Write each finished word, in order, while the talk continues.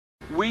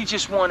We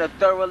just want to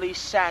thoroughly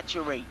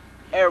saturate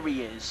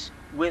areas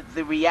with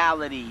the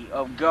reality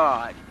of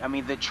God. I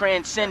mean, the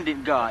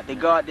transcendent God, the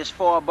God that's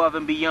far above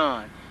and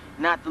beyond.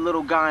 Not the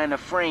little guy in a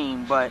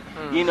frame, but,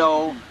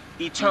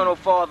 eternal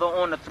Father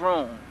on the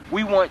throne.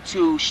 We want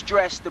to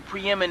stress the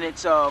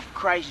preeminence of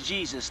Christ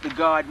Jesus, the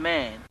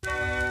God-man.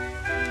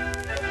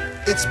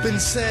 It's been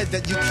said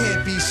that you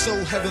can't be so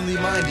heavenly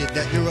minded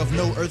that you're of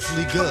no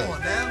earthly good. Come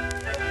on now.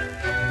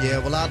 Yeah,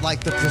 well, I'd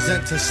like to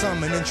present to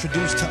some and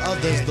introduce to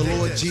others the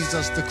Lord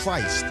Jesus the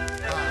Christ,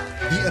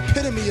 the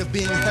epitome of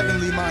being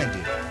heavenly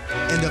minded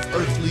and of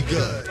earthly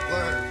good.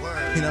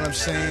 You know what I'm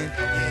saying?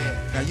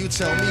 Yeah. Now you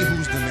tell me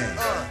who's the man.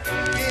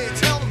 Yeah,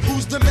 tell them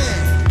who's the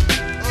man.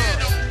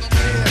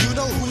 You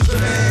know who's the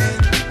man.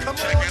 Come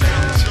on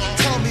now.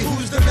 Tell me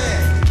who's the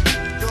man.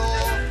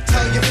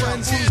 Tell your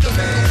friends who's the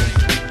man.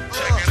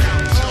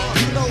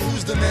 You know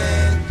who's the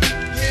man.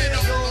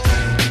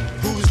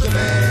 Who's the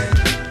man?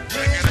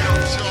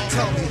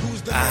 Tell me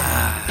who's the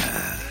man.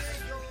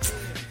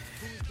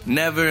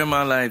 Never in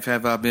my life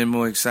have I been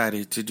more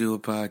excited to do a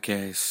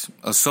podcast,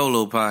 a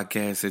solo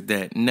podcast at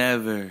that.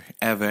 Never,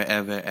 ever,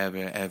 ever,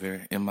 ever,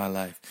 ever in my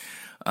life.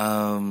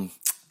 I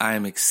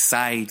am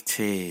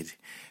excited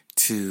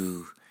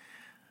to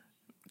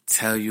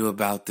tell you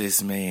about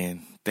this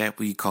man that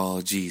we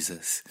call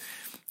Jesus.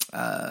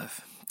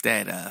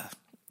 That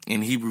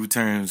in Hebrew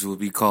terms will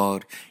be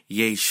called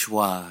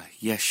Yeshua,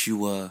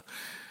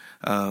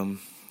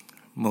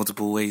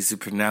 multiple ways to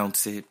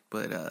pronounce it,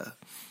 but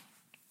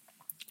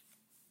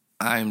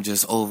I'm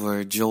just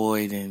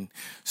overjoyed and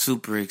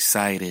super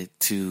excited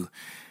to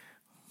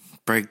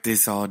break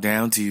this all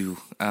down to you.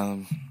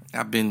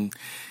 I've been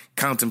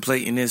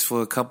contemplating this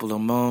for a couple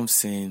of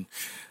months, and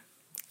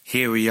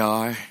here we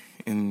are,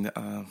 and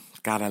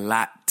got a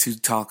lot to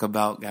talk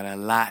about, got a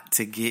lot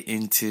to get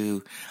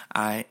into.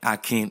 I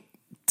can't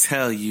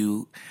tell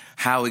you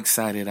how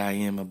excited I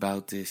am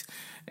about this.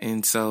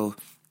 And so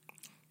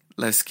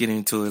let's get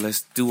into it.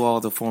 Let's do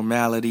all the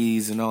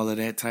formalities and all of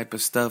that type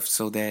of stuff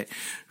so that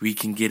we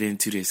can get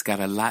into this. Got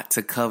a lot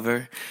to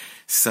cover.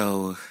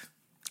 So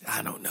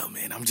I don't know,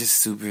 man. I'm just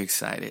super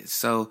excited.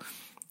 So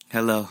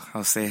hello.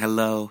 I'll say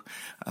hello.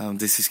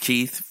 This is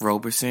Keith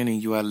Roberson,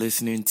 and you are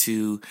listening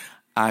to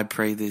I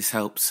Pray This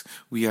Helps.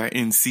 We are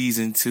in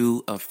season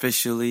 2,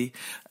 officially,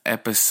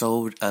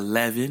 episode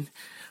 11.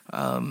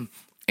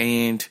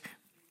 And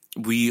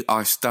we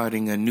are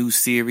starting a new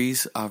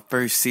series, our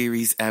first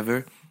series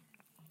ever.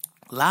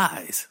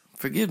 Lies.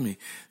 Forgive me.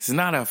 It's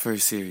not our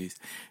first series.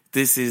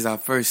 This is our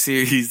first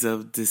series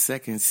of the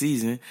second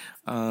season.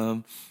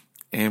 And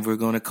we're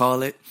going to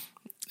call it,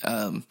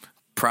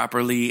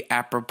 properly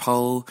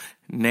apropos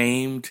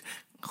named,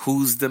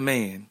 Who's the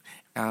Man?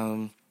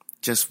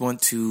 Just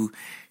want to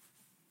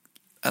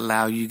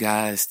allow you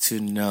guys to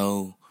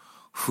know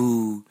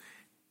who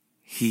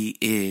he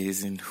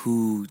is and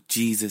who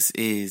Jesus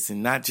is,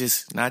 and not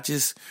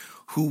just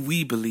who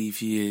we believe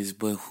he is,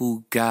 but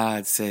who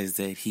God says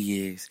that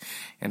he is.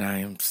 And I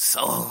am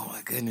oh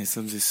my goodness,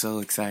 I'm just so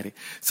excited.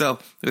 So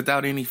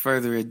without any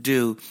further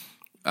ado,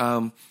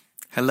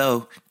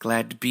 hello,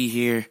 glad to be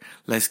here.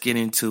 Let's get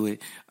into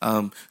it.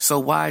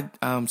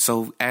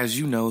 So as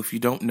you know, if you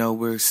don't know,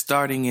 we're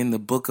starting in the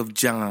book of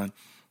John.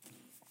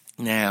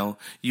 Now,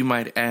 you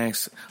might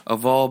ask,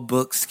 of all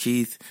books,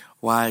 Keith,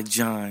 why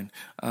John?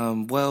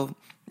 Well,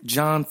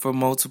 John for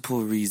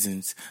multiple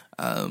reasons.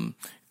 And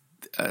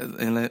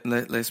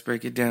let's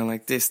break it down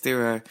like this.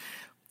 There are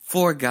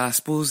 4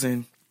 gospels,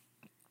 and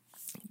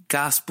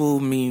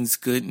gospel means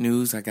good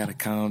news. I got to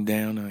calm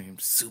down. I am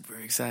super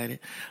excited.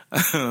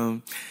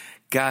 The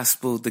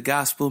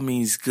gospel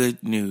means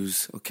good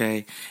news.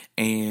 Okay.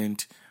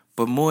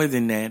 But more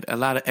than that,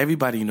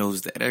 everybody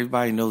knows that.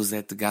 Everybody knows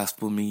that the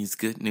gospel means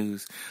good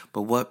news.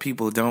 But what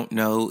people don't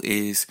know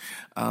is,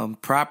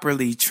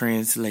 properly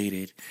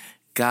translated,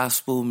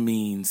 gospel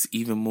means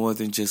even more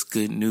than just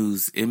good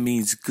news. It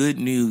means good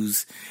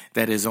news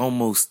that is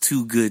almost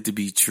too good to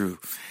be true.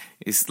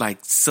 It's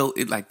like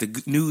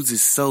the news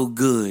is so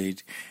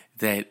good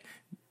that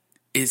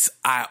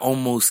I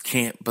almost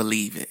can't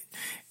believe it.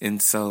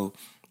 And so,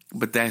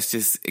 but that's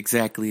just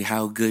exactly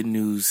how good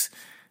news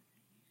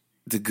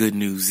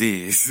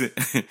is.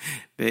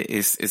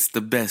 It's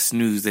the best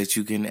news that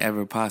you can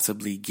ever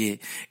possibly get.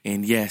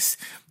 And yes,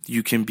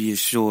 you can be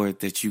assured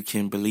that you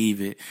can believe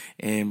it.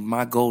 And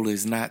my goal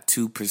is not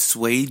to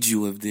persuade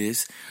you of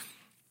this.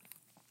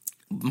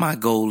 My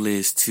goal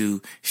is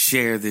to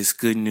share this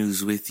good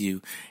news with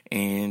you.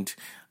 And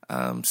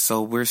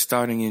so we're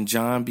starting in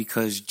John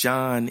because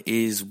John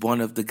is one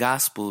of the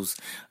gospels.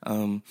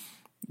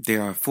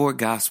 There are 4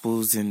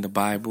 gospels in the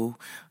Bible.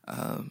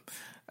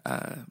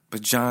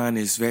 But John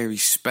is very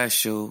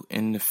special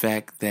in the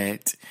fact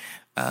that,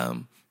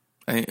 and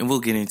we'll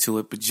get into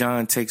it, but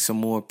John takes a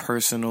more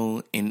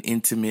personal and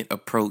intimate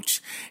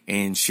approach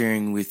in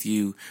sharing with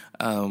you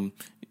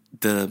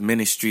the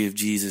ministry of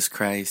Jesus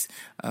Christ.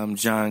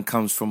 John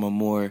comes from a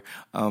more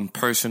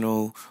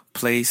personal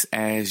place,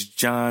 as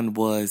John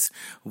was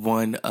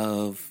one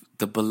of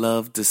the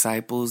beloved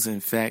disciples.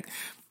 In fact,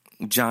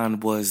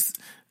 John was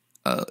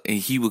and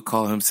he would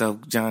call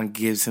himself, John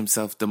gives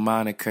himself the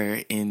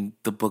moniker in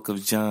the book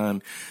of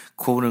John,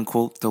 quote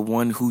unquote, the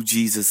one who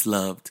Jesus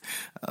loved.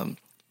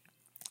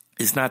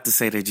 It's not to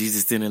say that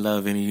Jesus didn't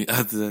love any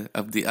other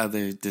of the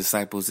other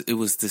disciples. It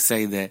was to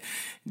say that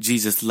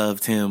Jesus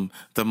loved him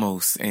the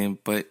most.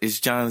 But it's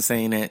John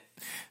saying that.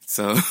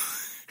 So,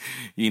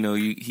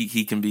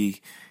 he can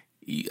be,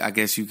 I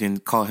guess you can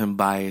call him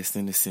biased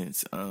in a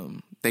sense.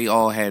 They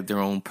all had their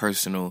own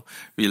personal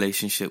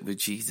relationship with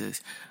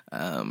Jesus,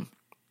 and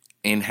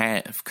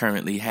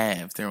currently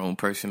have their own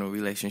personal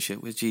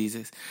relationship with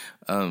Jesus.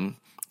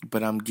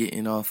 But I'm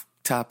getting off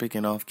topic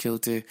and off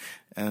kilter.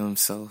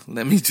 So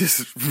let me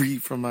just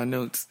read from my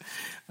notes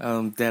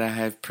that I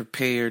have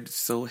prepared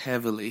so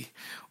heavily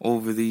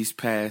over these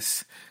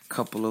past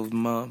couple of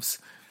months.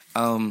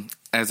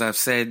 As I've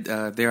said,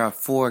 there are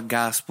 4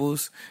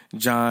 Gospels.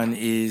 John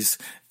is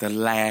the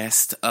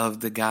last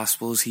of the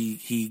Gospels.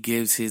 He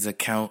gives his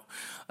account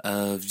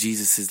of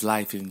Jesus'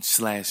 life and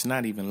 /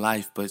 not even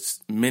life, but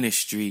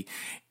ministry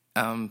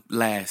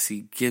last.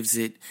 He gives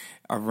it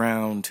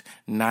around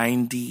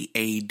 90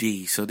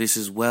 AD. So this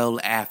is well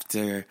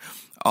after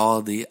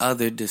all the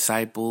other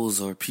disciples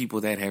or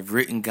people that have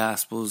written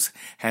Gospels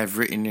have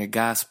written their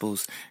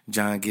Gospels.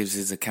 John gives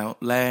his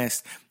account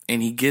last.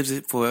 And he gives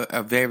it for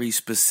a very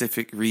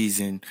specific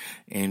reason,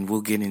 and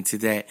we'll get into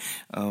that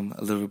a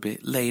little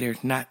bit later.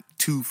 Not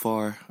too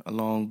far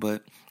along,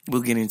 but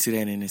we'll get into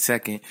that in a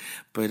second.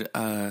 But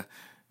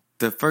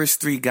the first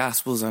 3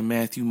 Gospels are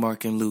Matthew,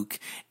 Mark, and Luke,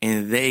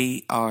 and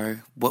they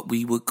are what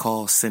we would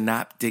call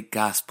synoptic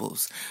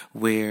Gospels,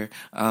 where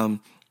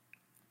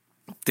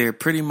they're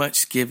pretty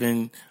much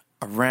given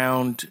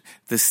around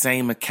the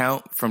same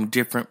account from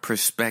different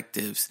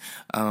perspectives.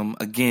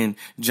 Again,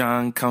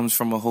 John comes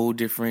from a whole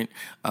different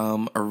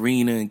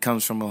arena and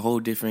comes from a whole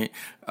different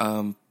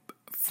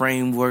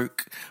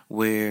framework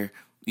where,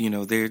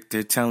 they're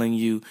telling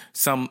you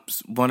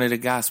one of the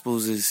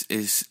Gospels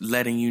is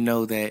letting you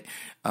know that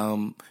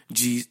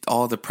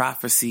all the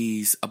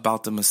prophecies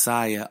about the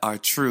Messiah are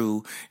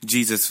true.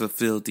 Jesus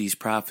fulfilled these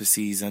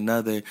prophecies.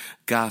 Another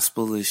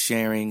Gospel is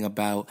sharing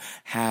about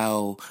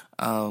how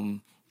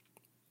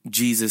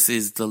Jesus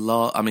is the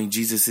law.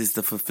 Jesus is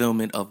the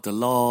fulfillment of the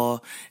law.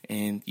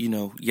 And,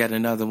 yet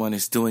another one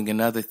is doing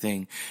another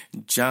thing.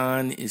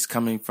 John is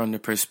coming from the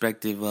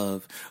perspective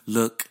of,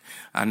 look,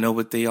 I know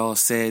what they all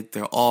said.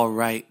 They're all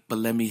right. But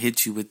let me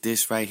hit you with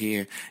this right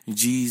here.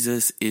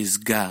 Jesus is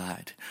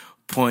God.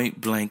 Point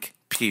blank.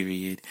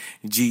 Period.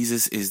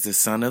 Jesus is the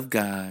Son of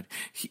God,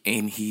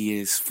 and he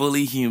is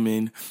fully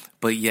human,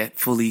 but yet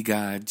fully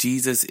God.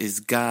 Jesus is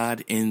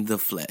God in the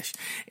flesh.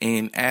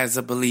 And as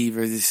a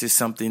believer, this is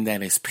something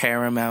that is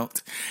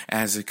paramount.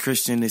 As a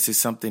Christian, this is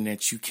something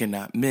that you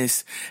cannot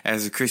miss.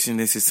 As a Christian,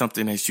 this is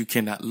something that you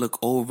cannot look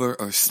over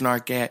or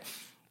snark at.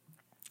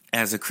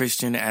 As a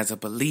Christian, as a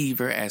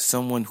believer, as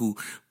someone who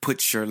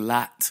puts your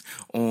lot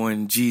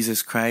on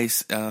Jesus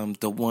Christ,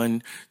 the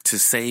one to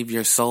save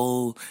your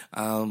soul,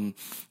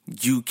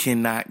 you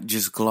cannot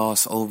just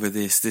gloss over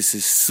this. This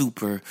is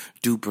super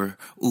duper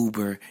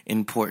uber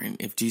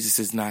important. If Jesus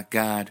is not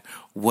God,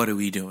 what are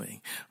we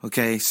doing?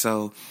 Okay,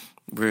 so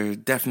we're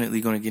definitely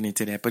going to get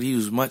into that. But he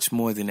was much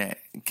more than that.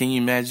 Can you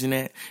imagine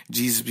that?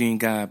 Jesus being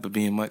God, but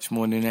being much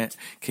more than that?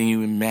 Can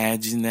you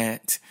imagine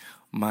that?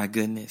 My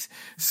goodness.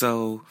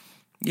 So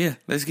yeah,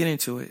 let's get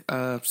into it.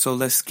 So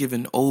let's give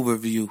an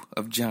overview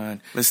of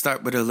John. Let's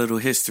start with a little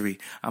history.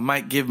 I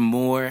might give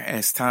more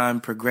as time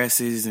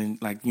progresses and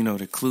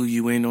to clue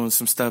you in on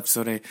some stuff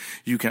so that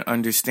you can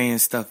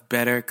understand stuff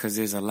better because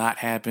there's a lot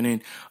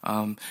happening.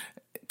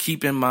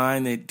 Keep in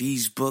mind that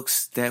these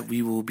books that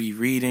we will be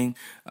reading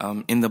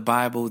in the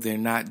Bible, they're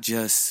not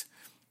just,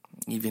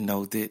 even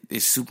though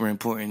it's super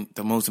important,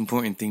 the most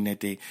important thing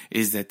that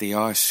they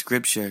are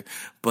scripture,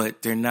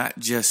 but they're not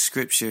just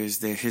scriptures,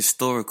 they're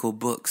historical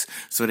books.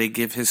 So they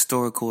give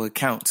historical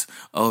accounts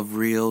of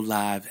real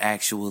live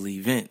actual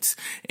events.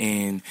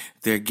 And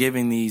they're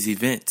giving these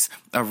events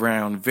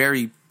around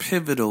very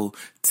pivotal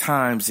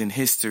times in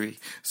history.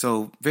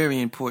 So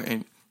very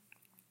important.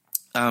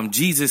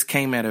 Jesus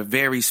came at a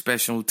very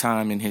special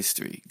time in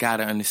history.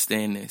 Gotta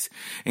understand this.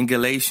 In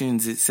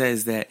Galatians, it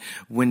says that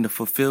when the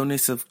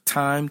fulfillment of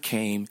time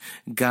came,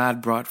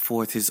 God brought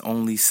forth his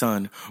only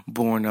son,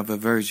 born of a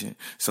virgin.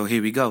 So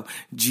here we go.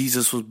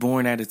 Jesus was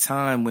born at a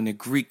time when the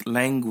Greek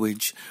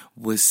language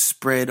was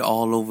spread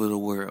all over the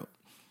world.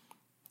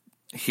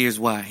 Here's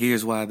why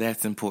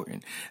that's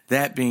important.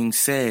 That being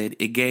said,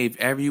 it gave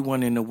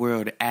everyone in the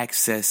world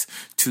access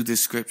to the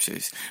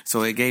scriptures.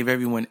 So it gave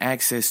everyone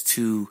access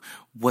to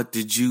what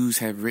the Jews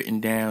have written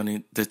down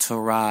in the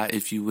Torah,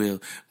 if you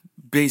will.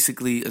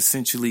 Basically,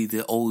 essentially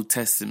the Old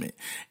Testament.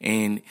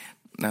 And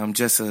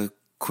just a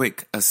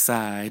quick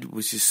aside,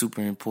 which is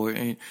super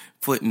important,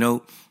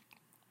 footnote.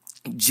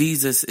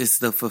 Jesus is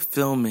the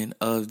fulfillment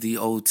of the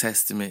Old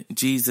Testament.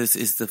 Jesus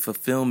is the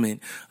fulfillment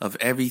of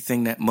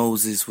everything that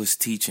Moses was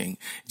teaching.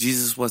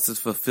 Jesus was the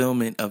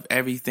fulfillment of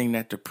everything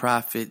that the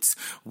prophets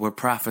were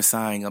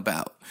prophesying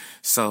about.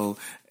 So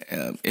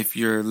if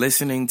you're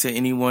listening to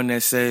anyone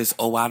that says,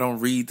 oh, I don't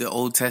read the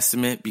Old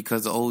Testament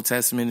because the Old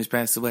Testament has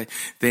passed away,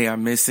 they are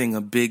missing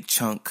a big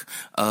chunk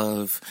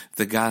of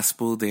the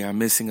gospel. They are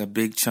missing a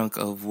big chunk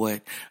of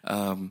what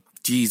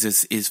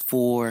Jesus is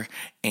for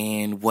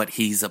and what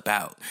he's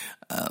about.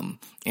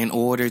 In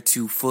order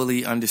to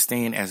fully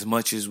understand as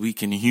much as we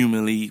can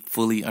humanly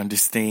fully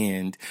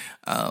understand,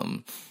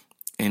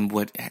 and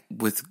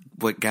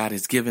what God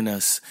has given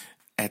us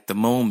at the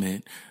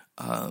moment,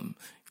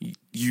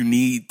 you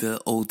need the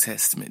Old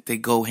Testament. They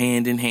go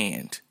hand in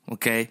hand.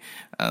 Okay.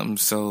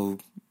 So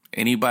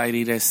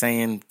anybody that's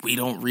saying we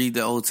don't read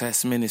the Old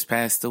Testament has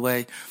passed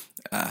away,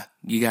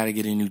 you got to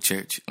get a new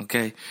church.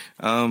 Okay.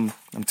 I'm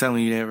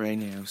telling you that right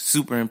now.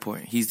 Super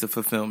important. He's the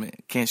fulfillment.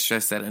 Can't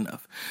stress that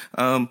enough.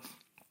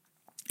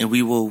 And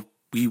we will,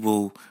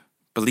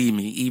 believe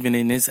me, even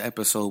in this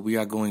episode, we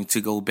are going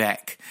to go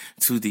back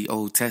to the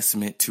Old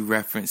Testament to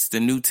reference the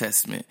New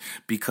Testament,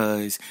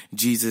 because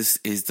Jesus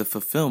is the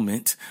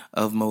fulfillment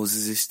of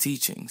Moses'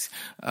 teachings.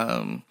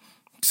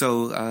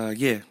 So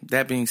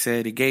that being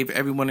said, it gave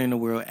everyone in the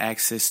world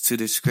access to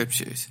the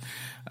scriptures.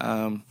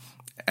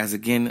 As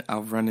again,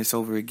 I'll run this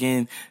over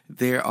again.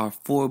 There are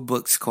 4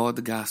 books called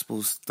the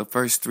Gospels. The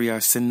first 3 are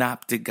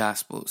synoptic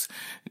Gospels.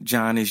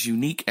 John is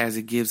unique as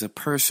it gives a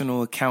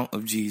personal account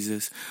of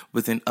Jesus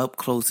with an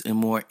up-close and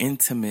more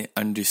intimate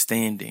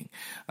understanding.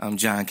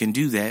 John can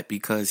do that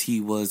because he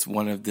was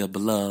one of the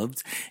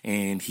beloved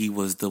and he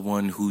was the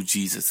one who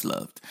Jesus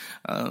loved.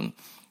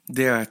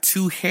 There are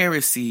 2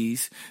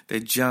 heresies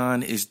that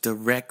John is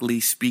directly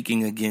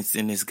speaking against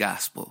in his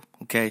gospel.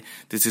 Okay,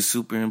 this is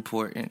super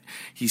important.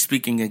 He's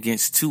speaking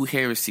against 2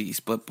 heresies.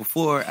 But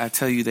before I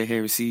tell you the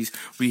heresies,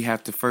 we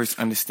have to first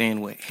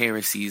understand what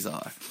heresies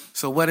are.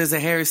 So what is a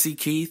heresy,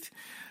 Keith?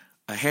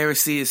 A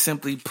heresy is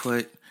simply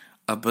put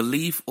a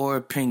belief or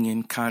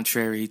opinion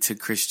contrary to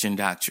Christian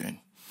doctrine.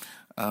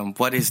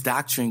 What is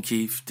doctrine,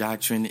 Keith?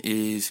 Doctrine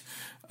is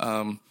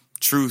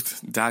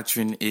truth.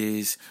 Doctrine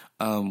is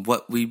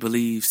what we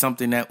believe,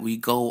 something that we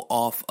go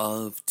off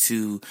of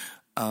to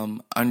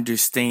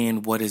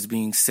understand what is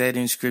being said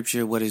in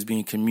Scripture, what is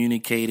being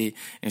communicated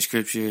in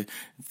Scripture,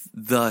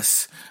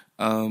 thus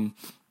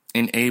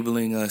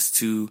enabling us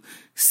to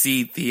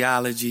see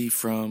theology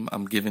from,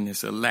 I'm giving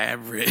this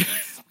elaborate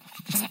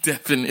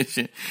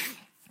definition.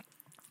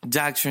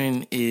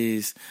 Doctrine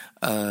is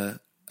a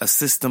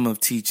system of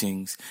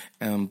teachings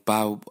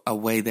by a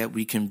way that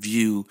we can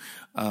view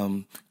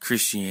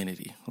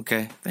Christianity.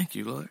 Okay, thank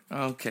you, Lord.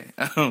 Okay,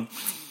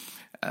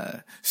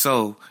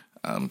 so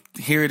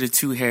here are the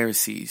 2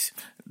 heresies.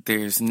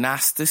 There's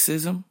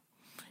Gnosticism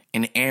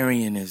and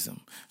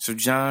Arianism. So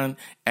John,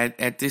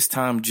 at this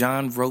time,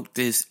 John wrote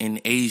this in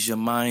Asia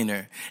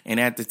Minor, and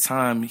at the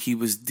time he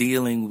was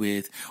dealing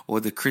with, or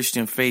the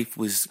Christian faith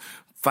was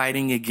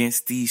fighting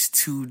against these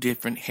 2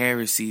 different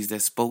heresies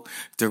that spoke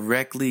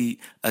directly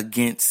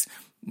against,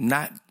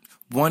 not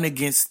one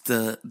against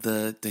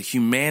the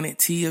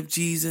humanity of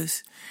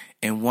Jesus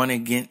and one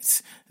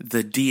against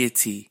the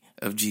deity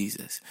of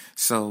Jesus.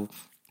 So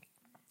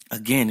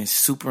again, it's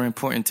super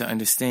important to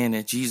understand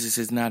that Jesus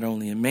is not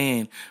only a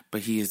man, but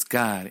he is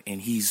God,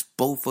 and he's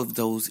both of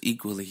those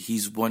equally.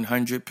 He's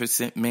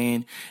 100%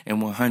 man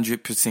and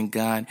 100%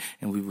 God,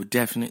 and we will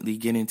definitely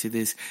get into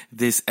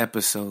this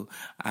episode.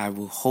 I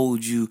will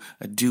hold you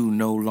a due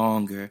no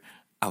longer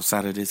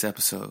outside of this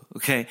episode,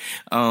 okay?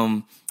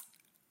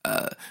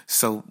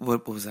 So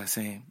what was I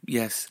saying?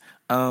 Yes,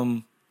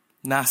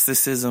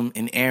 Gnosticism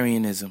and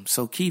Arianism.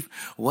 So Keith,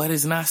 what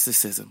is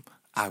Gnosticism?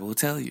 I will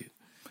tell you.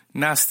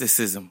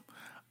 Gnosticism,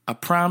 a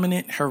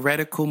prominent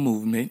heretical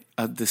movement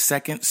of the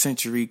 2nd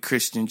century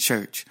Christian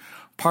church,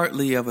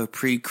 partly of a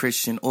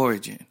pre-Christian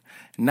origin.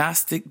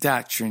 Gnostic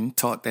doctrine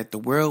taught that the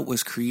world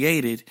was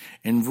created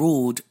and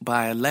ruled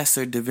by a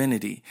lesser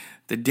divinity,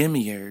 the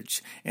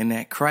demiurge, and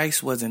that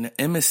Christ was an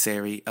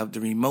emissary of the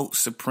remote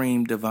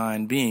supreme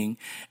divine being,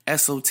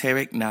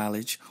 esoteric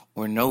knowledge,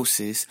 or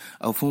gnosis,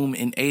 of whom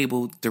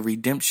enabled the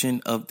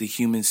redemption of the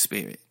human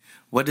spirit.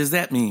 What does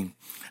that mean?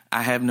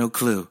 I have no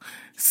clue.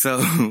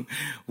 So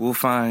we'll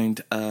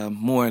find a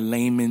more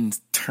layman's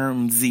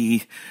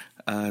termsy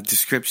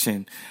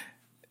description.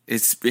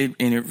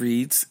 It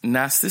reads,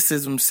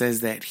 Gnosticism says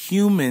that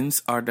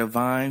humans are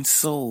divine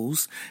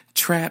souls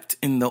trapped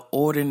in the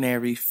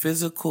ordinary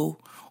physical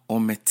or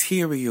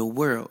material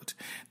world.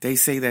 They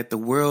say that the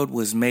world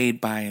was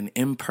made by an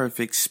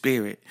imperfect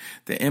spirit.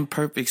 The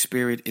imperfect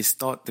spirit is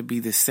thought to be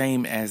the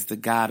same as the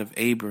God of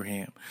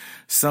Abraham.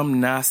 Some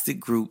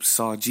Gnostic groups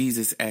saw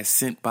Jesus as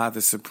sent by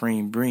the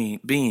supreme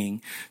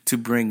being to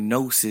bring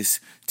gnosis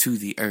to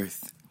the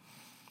earth.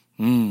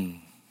 And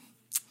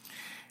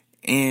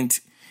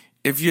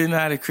if you're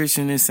not a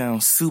Christian, this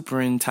sounds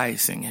super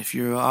enticing. If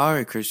you are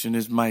a Christian,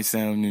 this might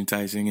sound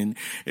enticing, and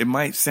it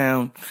might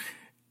sound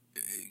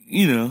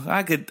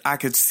I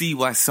could see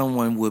why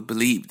someone would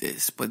believe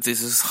this, but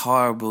this is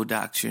horrible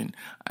doctrine,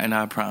 and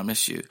I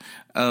promise you.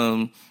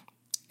 And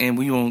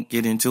we won't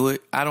get into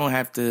it. I don't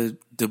have to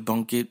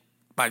debunk it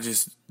by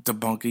just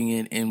debunking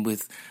it and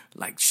with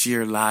like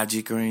sheer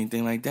logic or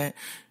anything like that.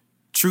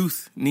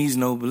 Truth needs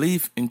no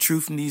belief, and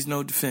truth needs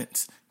no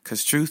defense,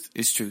 because truth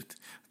is truth.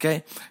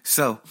 Okay?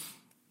 So,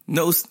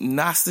 no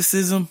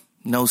Gnosticism,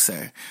 no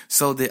sir.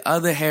 So the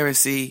other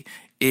heresy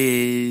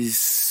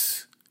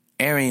is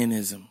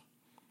Arianism.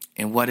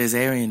 And what is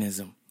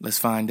Arianism? Let's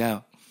find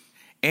out.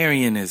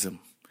 Arianism,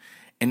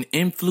 an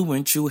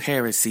influential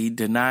heresy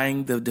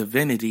denying the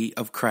divinity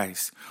of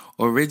Christ,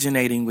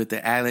 originating with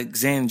the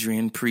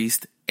Alexandrian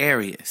priest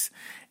Arius.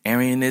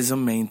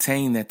 Arianism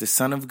maintained that the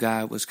Son of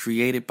God was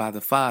created by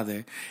the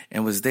Father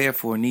and was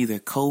therefore neither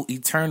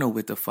co-eternal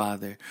with the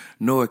Father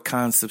nor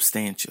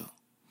consubstantial.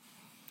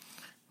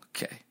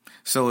 Okay,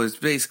 so it's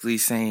basically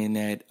saying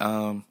that,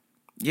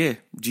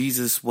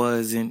 Jesus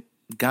wasn't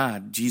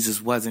God.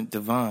 Jesus wasn't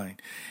divine.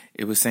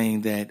 It was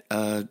saying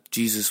that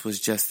Jesus was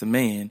just a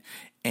man,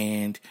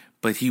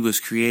 but he was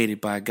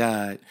created by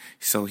God.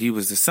 So he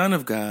was the Son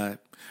of God,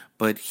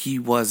 but he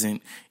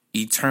wasn't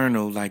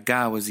eternal like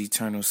God was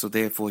eternal. So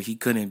therefore he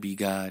couldn't be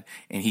God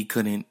and he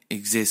couldn't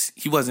exist.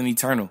 He wasn't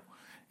eternal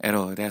at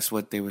all. That's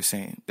what they were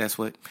saying. That's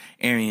what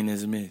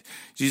Arianism is.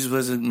 Jesus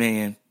was a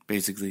man,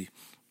 basically,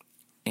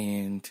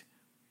 and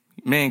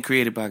man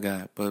created by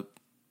God. But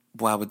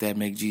why would that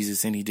make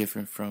Jesus any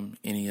different from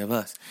any of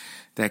us?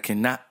 That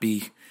cannot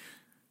be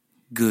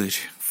good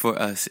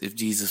for us if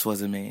Jesus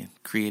was a man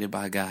created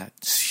by God,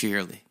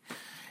 surely.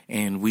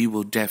 And we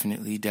will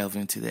definitely delve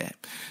into that.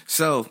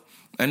 So,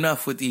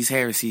 enough with these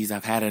heresies.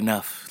 I've had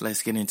enough.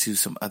 Let's get into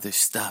some other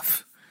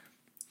stuff.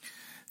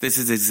 This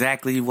is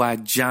exactly why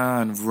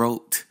John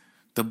wrote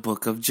the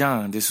book of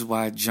John. This is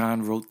why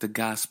John wrote the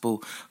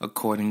gospel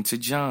according to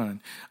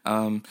John.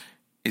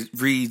 It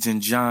reads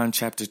in John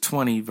chapter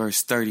 20,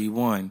 verse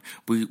 31.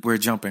 We're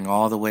jumping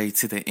all the way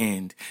to the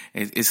end.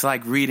 It's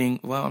like reading,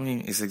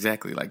 it's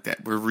exactly like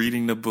that. We're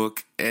reading the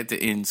book at the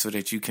end so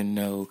that you can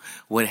know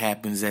what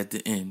happens at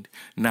the end.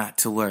 Not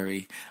to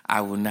worry.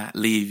 I will not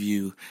leave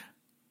you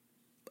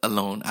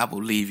alone. I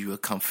will leave you a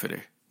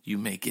comforter. You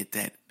may get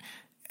that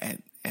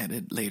at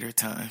a later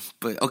time.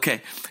 But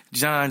okay,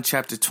 John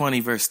chapter 20,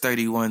 verse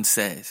 31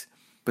 says,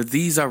 "But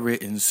these are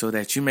written so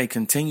that you may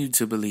continue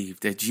to believe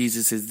that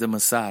Jesus is the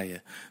Messiah,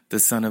 the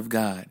Son of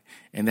God,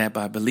 and that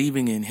by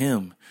believing in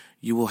him,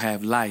 you will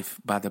have life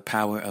by the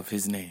power of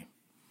his name."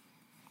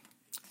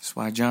 That's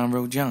why John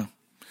wrote John,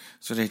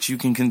 so that you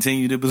can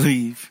continue to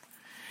believe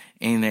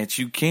and that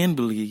you can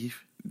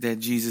believe that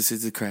Jesus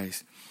is the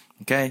Christ.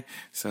 Okay?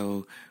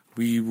 So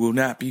we will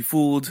not be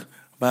fooled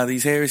by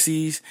these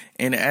heresies.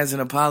 And as an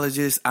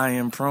apologist, I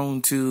am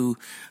prone to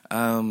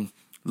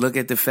look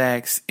at the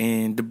facts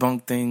and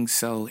debunk things.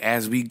 So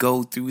as we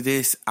go through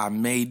this, I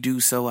may do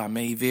so. I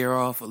may veer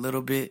off a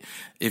little bit.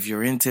 If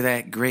you're into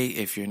that, great.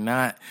 If you're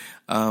not,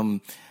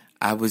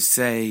 I would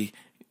say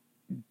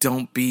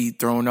don't be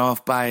thrown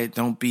off by it.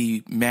 Don't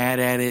be mad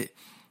at it.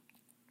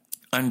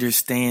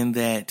 Understand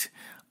that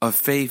a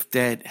faith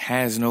that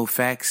has no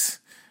facts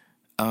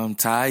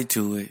tied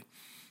to it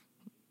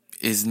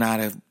is not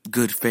a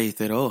good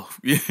faith at all.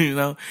 You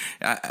know,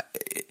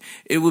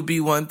 it would be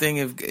one thing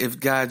if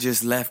God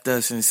just left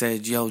us and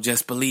said, yo,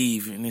 just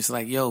believe. And it's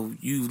like, yo,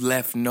 you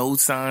left no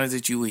signs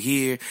that you were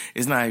here.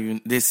 It's not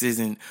even, this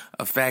isn't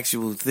a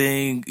factual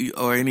thing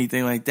or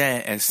anything like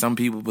that, as some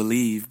people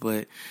believe,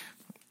 but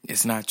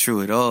it's not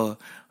true at all.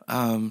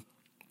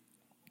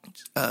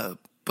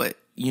 But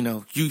you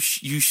know, you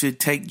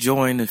should take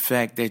joy in the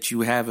fact that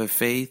you have a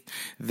faith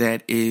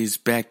that is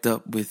backed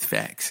up with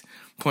facts.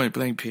 Point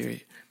blank,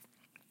 period.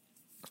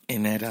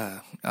 And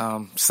that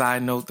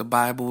side note, the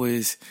Bible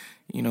is,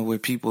 you know, where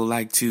people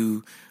like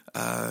to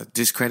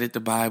discredit the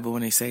Bible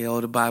and they say,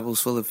 oh, the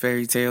Bible's full of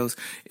fairy tales.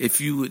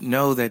 If you would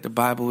know that the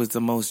Bible is the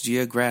most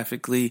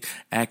geographically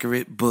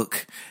accurate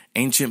book,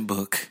 ancient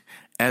book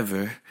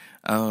ever,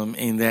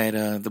 and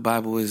that the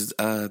Bible is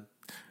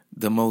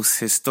the most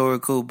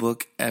historical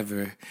book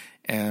ever,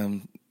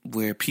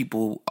 where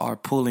people are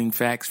pulling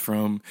facts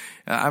from.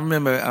 I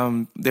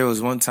remember there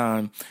was one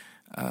time,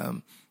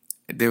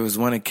 there was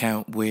one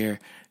account where,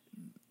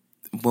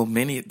 well,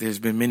 there's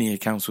been many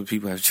accounts where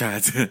people have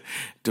tried to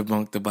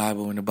debunk the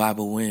Bible, and the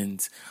Bible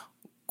wins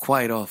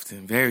quite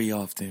often, very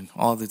often,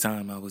 all the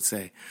time, I would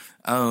say.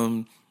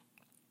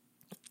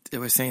 They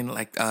were saying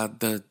like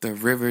the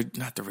river,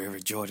 not the River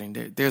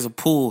Jordan. There's a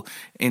pool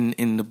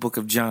in the book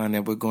of John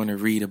that we're going to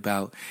read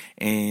about,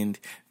 and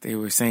they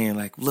were saying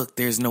like, look,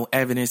 there's no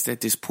evidence that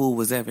this pool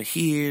was ever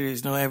here.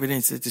 There's no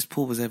evidence that this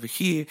pool was ever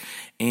here.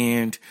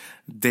 And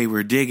they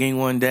were digging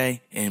one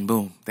day, and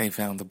boom, they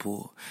found the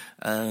pool.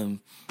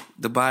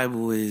 The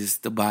Bible is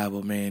the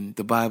Bible, man.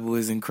 The Bible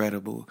is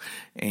incredible,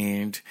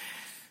 and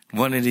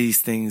one of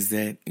these things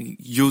that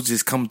you'll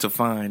just come to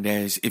find,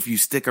 as if you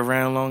stick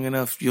around long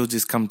enough, you'll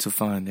just come to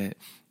find that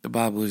the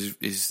Bible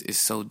is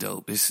so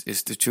dope.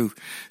 It's the truth.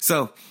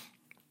 So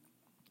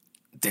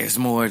there's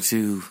more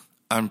to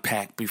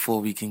unpack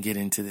before we can get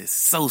into this.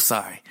 So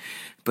sorry,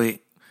 but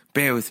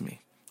bear with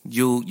me.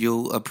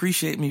 You'll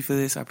appreciate me for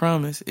this, I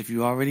promise. If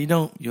you already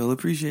don't, you'll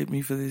appreciate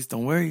me for this.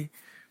 Don't worry.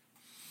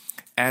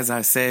 As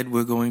I said,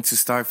 we're going to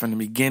start from the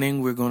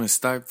beginning. We're going to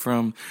start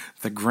from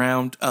the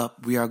ground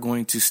up. We are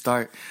going to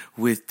start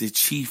with the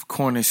chief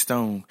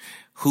cornerstone,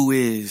 who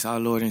is our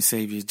Lord and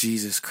Savior,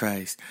 Jesus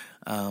Christ.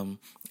 And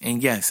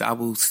yes, I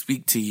will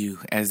speak to you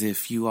as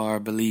if you are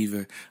a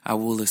believer. I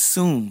will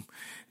assume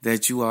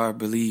that you are a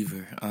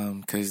believer,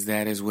 because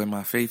that is where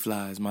my faith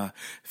lies. My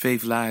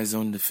faith lies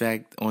on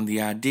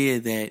the idea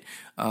that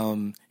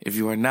if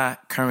you are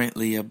not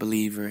currently a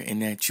believer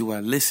and that you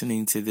are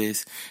listening to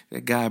this,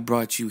 that God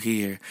brought you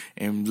here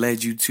and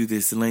led you to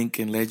this link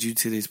and led you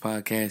to this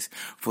podcast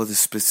for the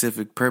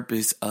specific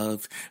purpose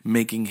of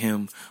making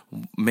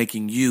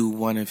you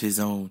one of his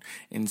own.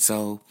 And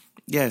so,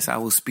 yes, I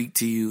will speak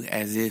to you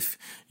as if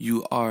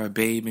you are a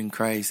babe in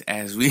Christ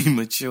as we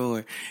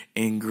mature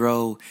and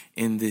grow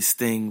in this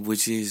thing,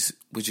 which is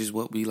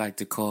what we like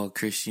to call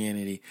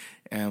Christianity,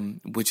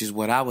 which is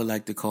what I would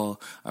like to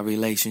call a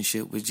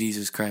relationship with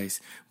Jesus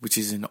Christ, which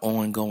is an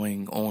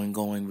ongoing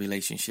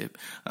relationship.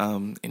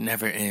 It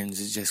never ends.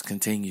 It just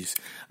continues,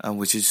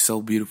 which is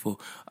so beautiful.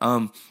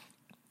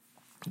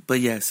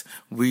 But yes,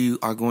 we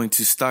are going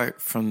to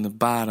start from the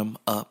bottom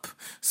up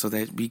so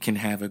that we can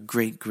have a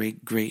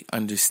great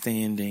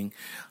understanding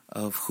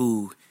of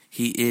who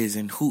he is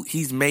and who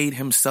he's made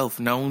himself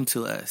known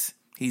to us.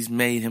 He's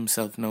made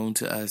himself known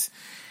to us.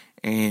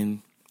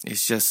 And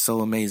it's just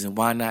so amazing.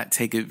 Why not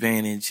take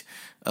advantage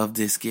of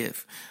this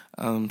gift?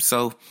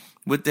 So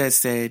with that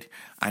said,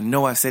 I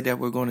know I said that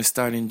we're going to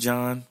start in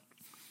John.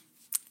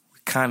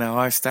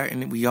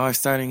 We are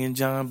starting in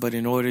John, but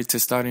in order to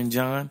start in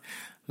John,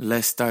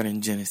 let's start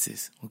in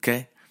Genesis,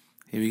 okay?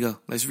 Here we go.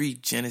 Let's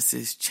read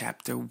Genesis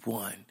chapter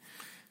 1.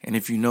 And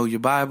if you know your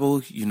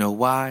Bible, you know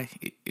why.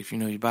 If you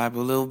know your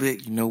Bible a little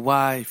bit, you know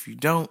why. If you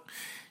don't,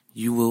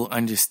 you will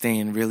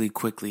understand really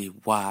quickly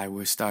why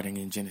we're starting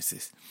in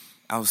Genesis.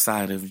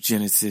 Outside of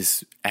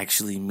Genesis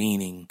actually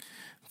meaning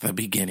the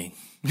beginning.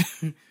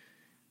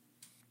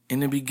 In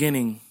the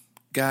beginning,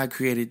 God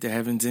created the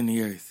heavens and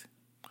the earth.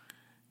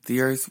 The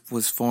earth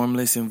was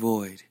formless and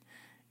void,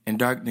 and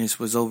darkness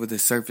was over the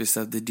surface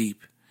of the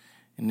deep.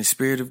 And the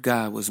Spirit of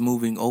God was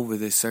moving over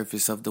the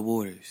surface of the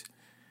waters.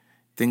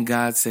 Then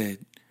God said,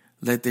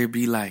 "Let there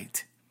be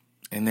light."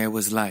 And there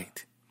was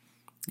light.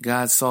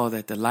 God saw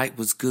that the light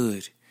was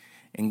good,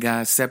 and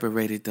God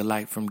separated the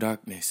light from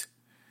darkness.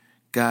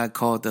 God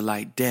called the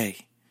light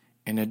day,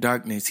 and the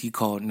darkness he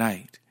called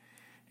night.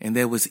 And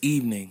there was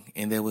evening,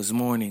 and there was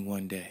morning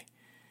one day.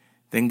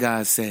 Then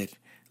God said,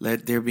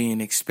 "Let there be an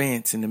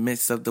expanse in the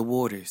midst of the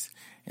waters,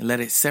 and let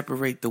it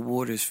separate the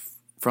waters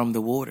from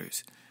the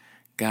waters."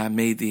 God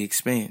made the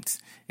expanse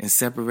and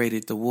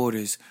separated the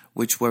waters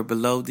which were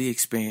below the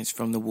expanse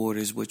from the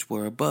waters which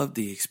were above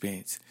the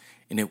expanse,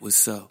 and it was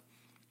so.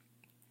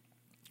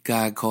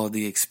 God called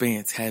the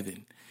expanse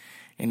heaven,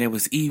 and there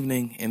was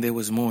evening and there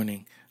was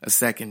morning, a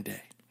second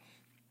day.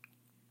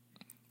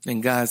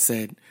 Then God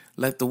said,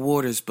 "Let the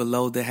waters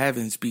below the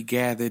heavens be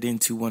gathered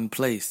into one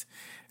place,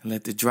 and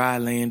let the dry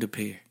land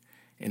appear,"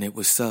 and it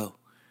was so.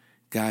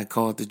 God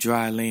called the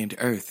dry land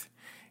earth,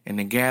 and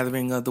the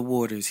gathering of the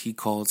waters he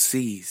called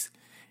seas.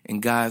 And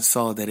God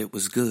saw that it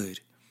was good.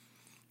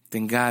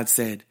 Then God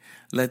said,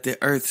 "Let the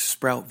earth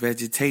sprout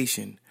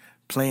vegetation,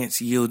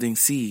 plants yielding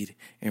seed,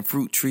 and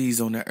fruit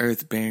trees on the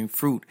earth bearing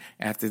fruit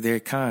after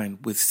their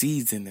kind with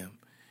seeds in them."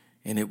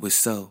 And it was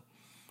so.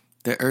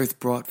 The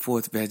earth brought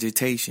forth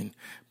vegetation,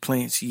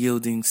 plants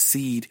yielding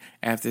seed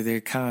after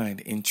their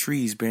kind, and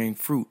trees bearing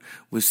fruit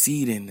with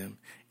seed in them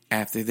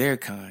after their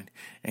kind.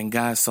 And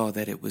God saw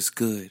that it was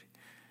good.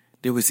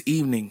 There was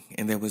evening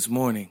and there was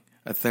morning,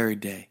 a third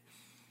day.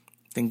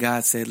 Then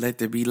God said, "Let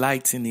there be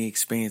lights in the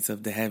expanse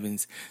of the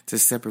heavens to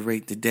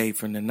separate the day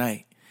from the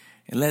night.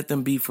 And let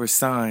them be for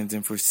signs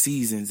and for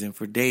seasons and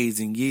for days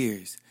and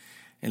years.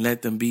 And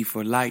let them be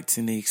for lights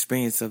in the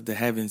expanse of the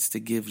heavens to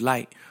give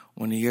light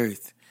on the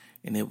earth."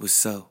 And it was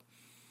so.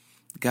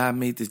 God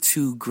made the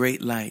two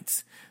great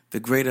lights, the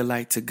greater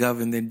light to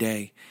govern the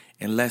day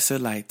and lesser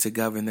light to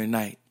govern the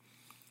night.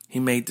 He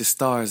made the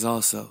stars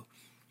also.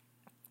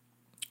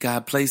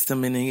 God placed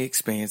them in the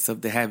expanse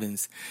of the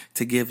heavens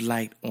to give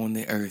light on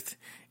the earth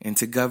and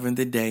to govern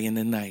the day and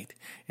the night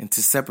and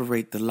to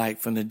separate the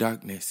light from the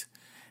darkness.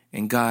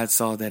 And God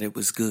saw that it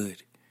was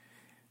good.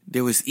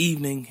 There was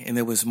evening and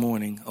there was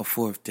morning, a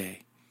fourth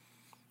day.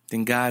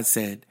 Then God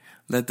said,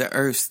 "Let the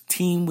earth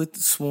teem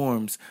with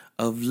swarms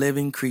of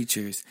living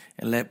creatures,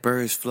 and let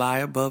birds fly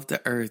above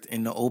the earth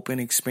in the open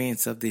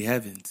expanse of the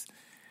heavens."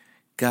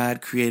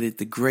 God created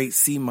the great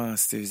sea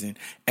monsters and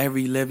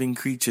every living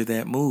creature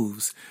that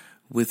moves,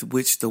 with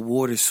which the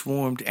waters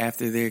swarmed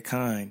after their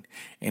kind,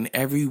 and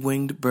every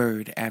winged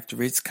bird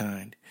after its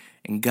kind.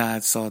 And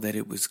God saw that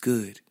it was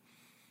good.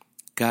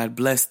 God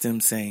blessed them,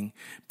 saying,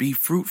 "Be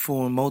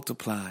fruitful and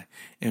multiply,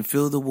 and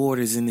fill the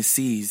waters in the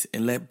seas,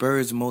 and let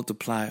birds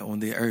multiply on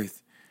the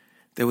earth."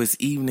 There was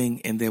evening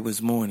and there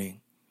was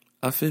morning,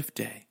 a fifth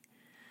day.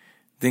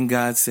 Then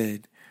God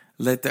said,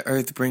 let the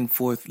earth bring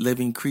forth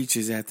living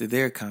creatures after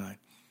their kind,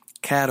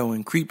 cattle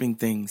and creeping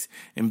things,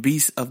 and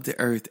beasts of the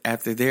earth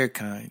after their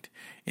kind.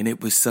 And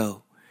it was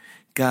so.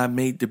 God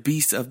made the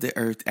beasts of the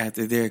earth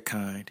after their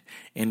kind,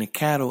 and the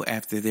cattle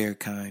after their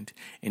kind,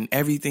 and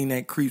everything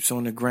that creeps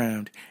on the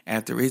ground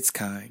after its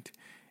kind.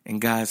 And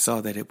God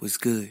saw that it was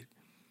good.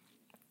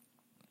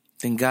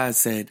 Then God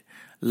said,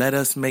 let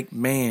us make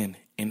man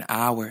in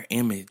our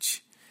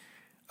image,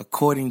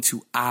 according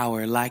to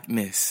our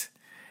likeness,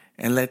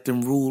 and let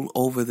them rule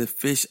over the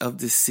fish of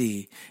the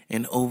sea,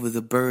 and over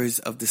the birds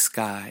of the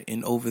sky,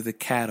 and over the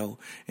cattle,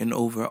 and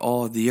over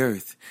all the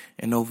earth,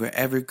 and over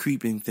every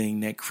creeping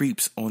thing that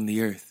creeps on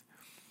the earth.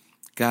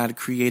 God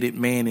created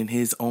man in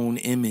his own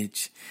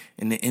image.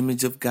 In the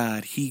image of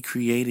God, he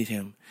created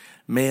him.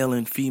 Male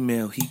and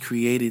female, he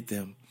created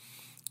them.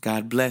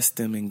 God blessed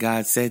them, and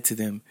God said to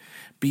them,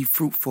 be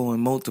fruitful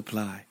and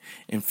multiply,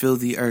 and fill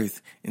the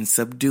earth, and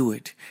subdue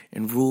it,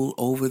 and rule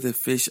over the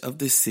fish of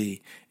the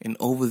sea, and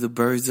over the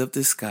birds of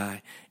the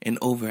sky, and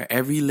over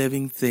every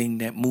living thing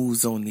that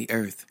moves on the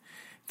earth.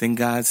 Then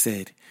God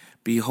said,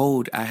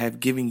 behold, I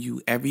have given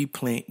you every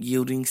plant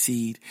yielding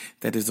seed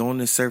that is on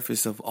the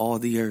surface of all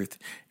the earth,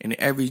 and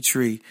every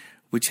tree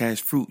which has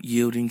fruit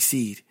yielding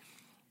seed.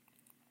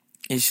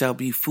 It shall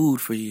be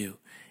food for you.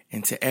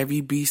 And to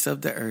every beast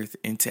of the earth,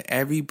 and to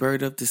every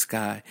bird of the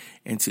sky,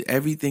 and to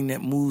everything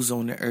that moves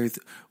on the earth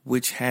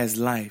which has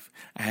life,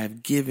 I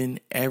have given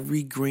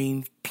every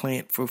green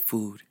plant for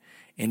food.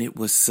 And it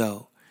was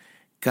so.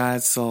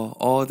 God saw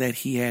all that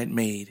he had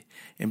made,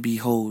 and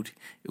behold,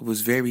 it was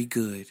very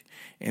good.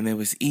 And there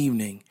was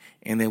evening,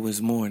 and there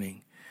was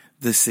morning,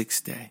 the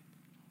sixth day.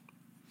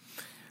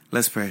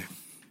 Let's pray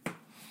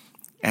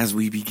as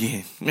we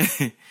begin.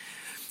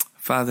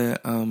 Father,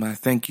 I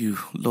thank you,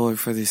 Lord,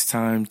 for this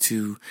time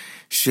to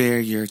share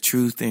your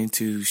truth and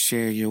to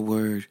share your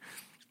word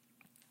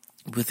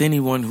with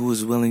anyone who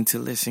is willing to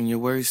listen. Your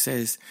word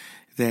says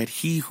that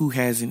he who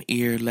has an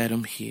ear, let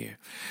him hear.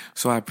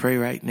 So I pray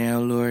right now,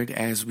 Lord,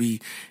 as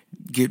we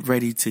get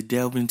ready to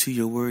delve into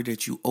your word,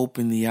 that you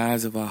open the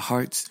eyes of our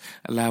hearts,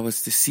 allow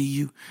us to see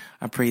you.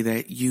 I pray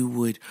that you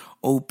would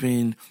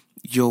open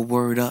your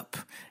word up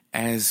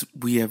as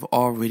we have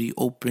already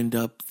opened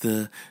up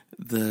the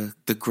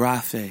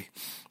graphe.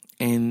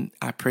 And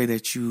I pray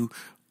that you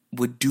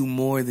would do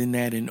more than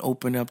that and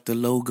open up the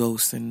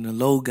logos and the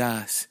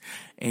logos,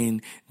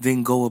 and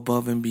then go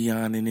above and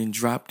beyond, and then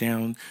drop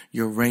down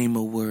your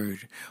rhema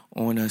word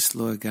on us,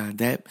 Lord God.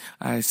 That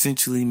I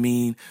essentially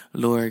mean,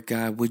 Lord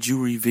God, would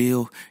you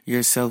reveal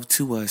yourself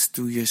to us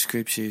through your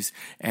scriptures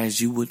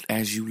as you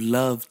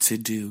love to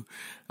do.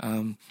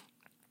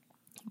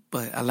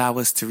 But allow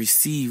us to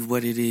receive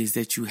what it is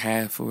that you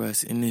have for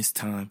us in this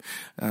time.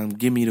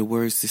 Give me the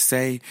words to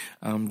say.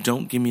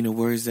 Don't give me the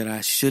words that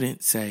I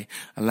shouldn't say.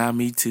 Allow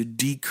me to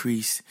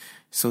decrease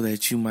so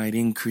that you might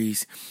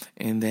increase,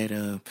 and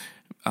that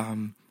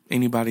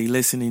anybody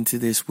listening to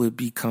this would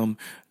become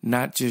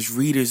not just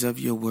readers of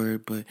your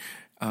word, but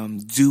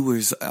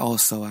doers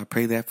also. I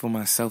pray that for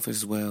myself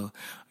as well.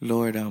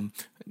 Lord,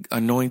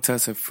 anoint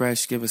us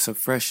afresh. Give us a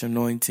fresh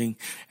anointing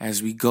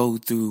as we go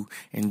through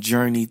and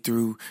journey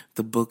through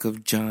the book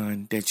of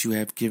John that you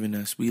have given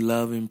us. We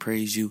love and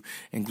praise you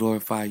and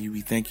glorify you.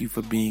 We thank you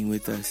for being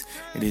with us.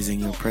 It is in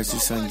your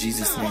precious son,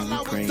 Jesus' name, we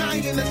pray. That's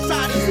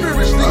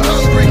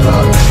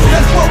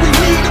what we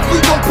need if we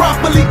gon'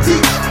 properly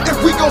teach.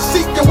 If we gon'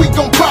 seek and we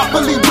gon'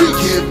 properly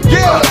reach.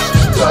 Yeah,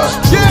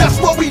 that's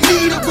what we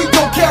need if we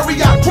gon'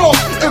 carry our cross.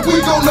 If we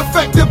gon'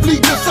 effectively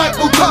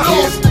disciple the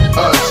lost.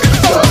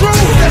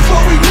 That's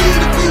what we need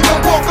if we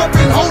gon' walk up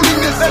in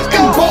holiness,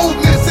 in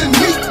boldness, and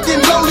meek in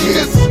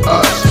lowliness.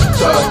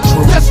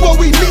 That's what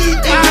we need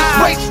in this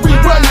race we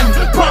running.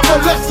 Proper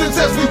lessons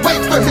as we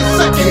wait for his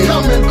second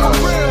coming.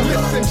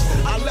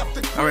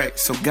 All right,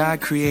 so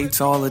God creates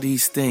all of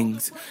these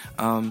things,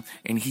 and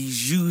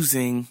he's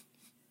using...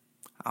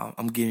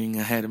 I'm getting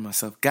ahead of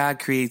myself. God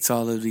creates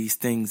all of these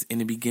things in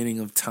the beginning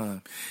of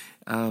time,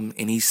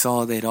 and he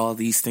saw that all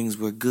these things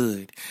were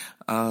good.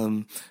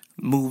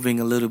 Moving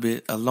a little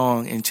bit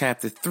along in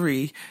chapter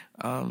 3,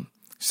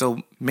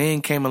 so man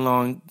came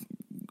along.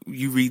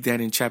 You read that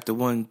in chapter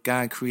 1.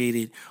 God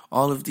created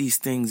all of these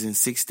things in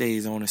 6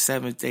 days. On the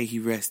seventh day, he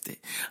rested.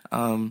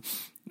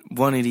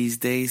 One of these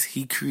days,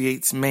 he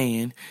creates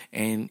man,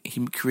 and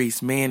he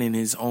creates man in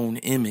his own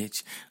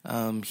image.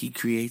 He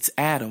creates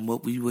Adam,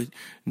 what we would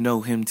know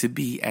him to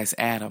be as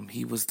Adam.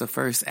 He was the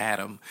first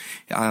Adam.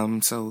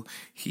 So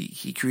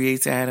he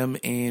creates Adam,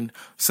 and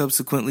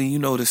subsequently, you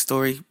know the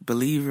story,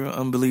 believer,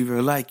 unbeliever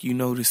alike, you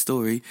know the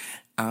story.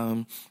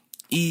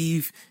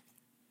 Eve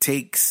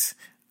takes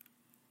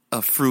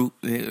a fruit.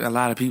 A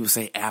lot of people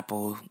say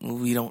apple.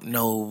 We don't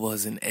know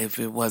if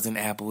it wasn't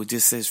apple. It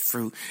just says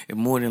fruit. It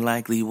more than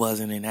likely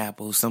wasn't an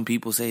apple. Some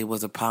people say it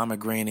was a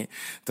pomegranate,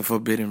 the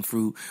forbidden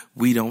fruit.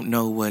 We don't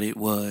know what it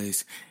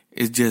was.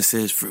 It just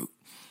says fruit.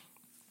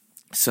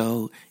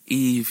 So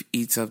Eve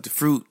eats of the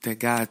fruit that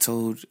God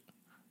told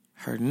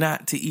her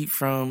not to eat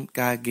from.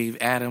 God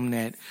gave Adam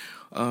that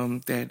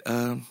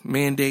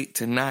mandate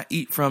to not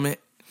eat from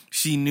it.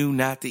 She knew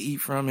not to eat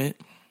from it.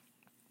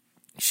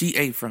 she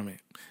ate from it.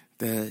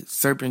 The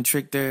serpent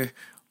tricked her,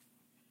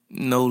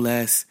 no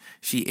less.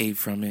 She ate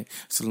from it.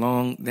 So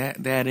long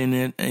that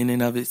in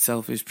and of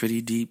itself is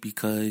pretty deep,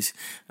 because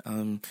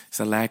it's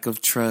a lack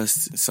of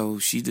trust. So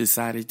she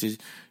decided to,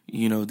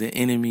 the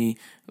enemy,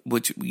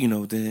 which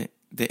the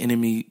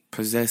enemy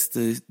possessed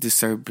the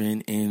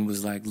serpent and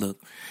was like,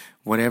 look,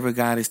 whatever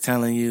God is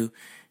telling you,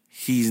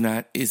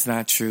 it's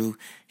not true.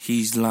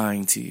 He's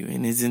lying to you.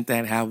 And isn't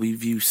that how we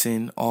view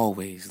sin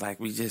always? Like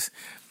we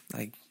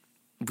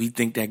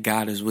think that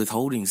God is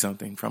withholding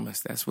something from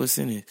us. That's what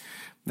sin is.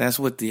 That's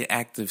what the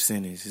act of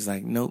sin is. It's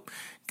like, nope,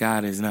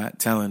 God is not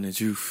telling the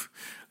truth.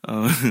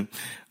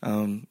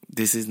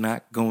 This is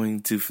not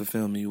going to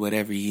fulfill me,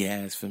 whatever he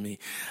has for me.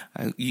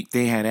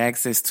 They had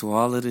access to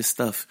all of this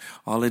stuff,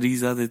 all of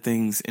these other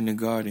things in the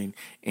garden,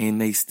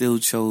 and they still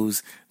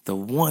chose the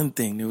one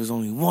thing. There was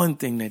only one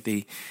thing that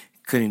they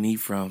couldn't eat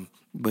from,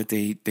 but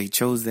they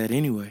chose that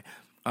anyway,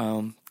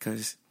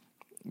 because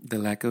the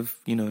lack of,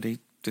 they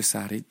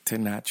decided to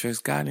not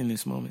trust God in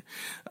this moment.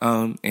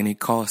 And it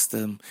cost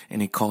them,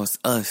 and it cost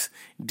us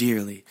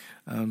dearly,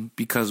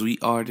 because we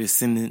are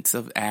descendants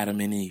of Adam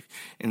and Eve.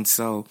 And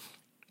so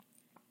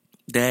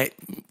that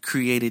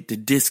created the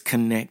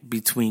disconnect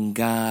between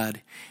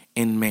God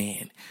and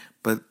man.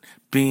 But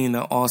being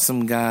the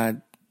awesome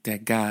God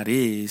that God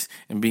is,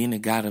 and being the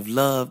God of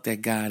love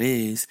that God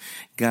is,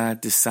 God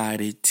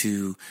decided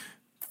to,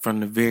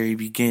 from the very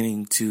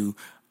beginning, to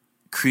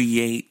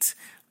create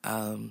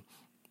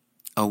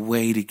a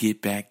way to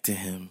get back to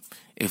him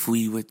if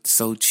we would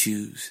so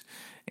choose.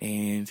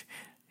 And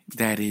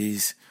that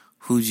is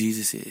who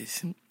Jesus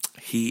is.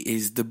 He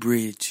is the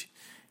bridge.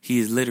 He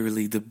is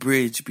literally the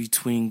bridge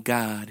between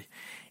God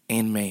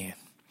and man.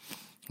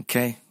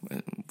 Okay?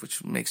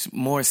 Which makes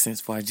more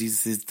sense why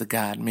Jesus is the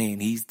God-man.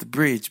 He's the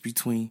bridge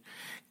between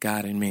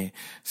God and man.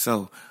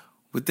 So,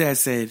 with that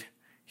said,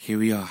 here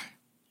we are.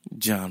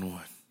 John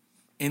 1.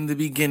 In the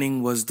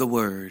beginning was the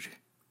Word,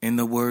 and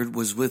the Word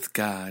was with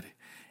God,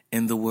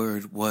 and the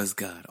Word was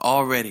God.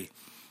 Already,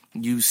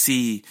 you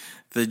see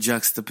the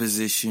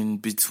juxtaposition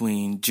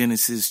between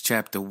Genesis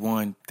chapter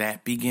 1,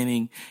 that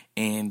beginning,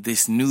 and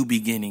this new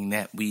beginning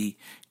that we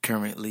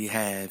currently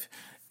have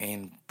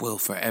and will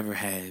forever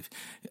have.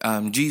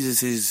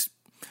 Jesus is,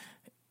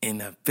 in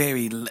a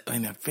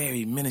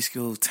very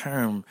minuscule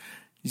term,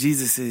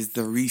 Jesus is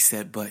the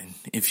reset button,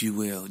 if you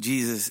will.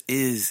 Jesus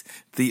is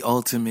the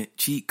ultimate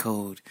cheat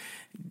code.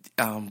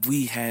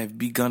 We have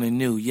begun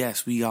anew.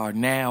 Yes, we are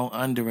now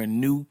under a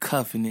new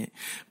covenant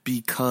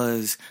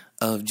because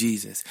of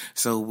Jesus.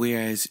 So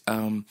whereas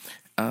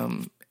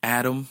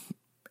Adam,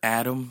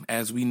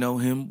 as we know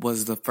him,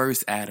 was the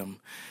first Adam,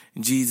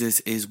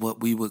 Jesus is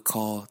what we would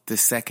call the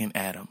second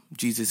Adam.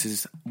 Jesus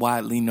is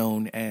widely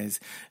known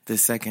as the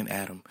second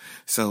Adam.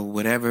 So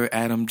whatever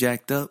Adam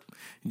jacked up,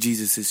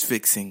 Jesus is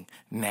fixing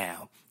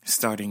now,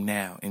 starting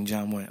now in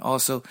John 1.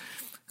 Also,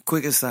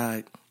 quick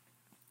aside.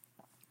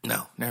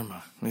 No, never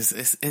mind.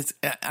 It's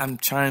I'm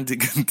trying to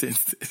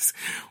condense this.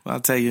 Well,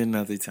 I'll tell you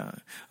another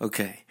time.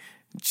 Okay.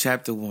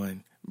 Chapter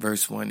 1,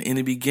 verse 1. In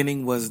the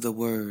beginning was the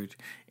Word,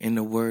 and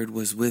the Word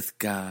was with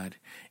God,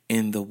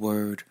 and the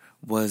Word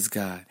was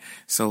God.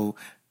 So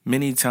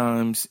many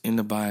times in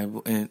the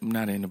Bible, and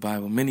not in the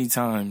Bible, many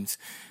times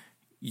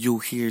you'll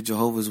hear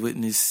Jehovah's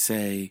Witnesses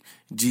say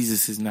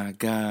Jesus is not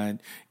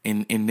God.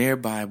 In their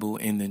Bible,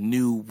 in the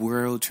New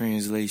World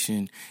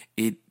Translation,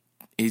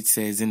 it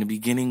says, in the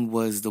beginning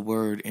was the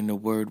Word, and the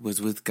Word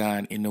was with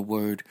God, and the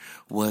Word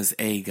was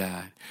a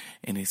God.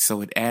 And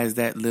so it adds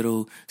that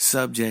little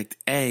subject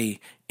A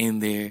in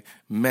there,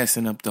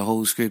 messing up the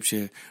whole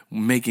scripture,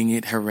 making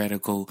it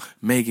heretical,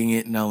 making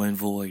it null and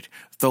void,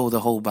 throw the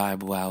whole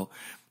Bible out.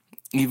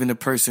 Even the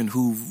person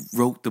who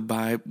wrote the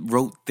Bible,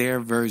 wrote their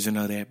version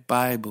of that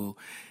Bible,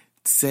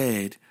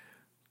 said,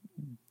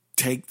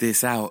 take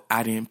this out.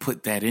 I didn't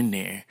put that in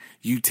there.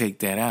 You take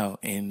that out.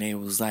 And they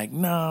was like,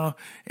 no.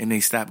 And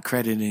they stopped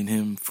crediting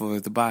him for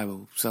the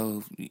Bible.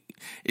 So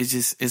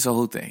it's a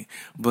whole thing.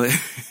 But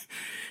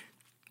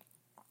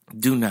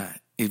do not.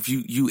 If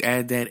you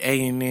add that A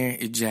in there,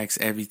 it jacks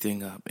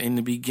everything up. In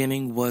the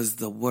beginning was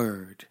the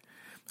Word.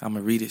 I'm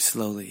going to read it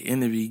slowly. In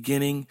the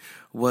beginning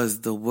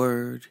was the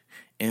Word,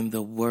 and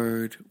the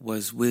Word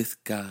was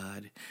with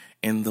God,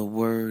 and the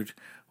Word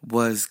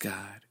was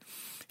God.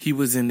 He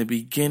was in the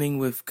beginning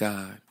with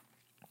God.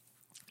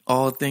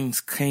 All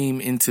things came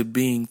into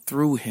being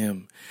through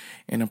him,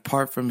 and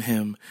apart from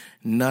him,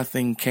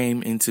 nothing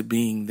came into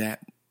being that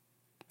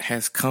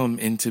has come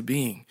into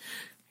being.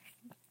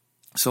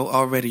 So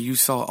already you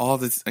saw all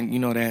this,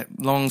 that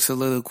long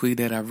soliloquy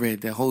that I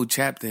read, that whole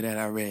chapter that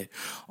I read,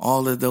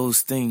 all of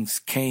those things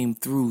came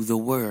through the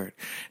Word.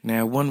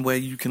 Now, one way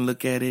you can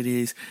look at it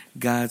is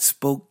God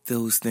spoke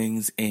those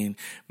things, and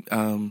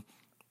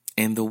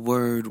the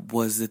Word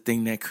was the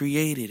thing that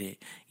created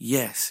it.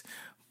 Yes,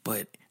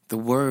 but the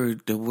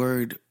word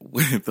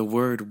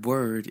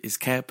word is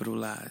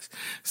capitalized.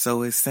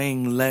 So it's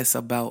saying less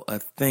about a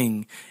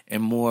thing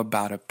and more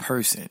about a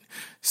person.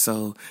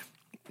 So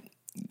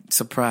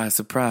surprise,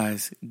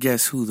 surprise,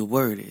 guess who the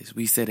Word is?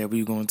 We said that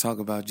we were going to talk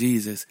about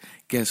Jesus.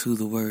 Guess who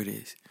the Word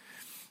is?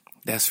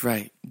 That's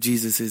right.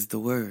 Jesus is the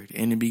Word.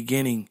 In the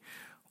beginning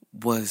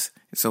was,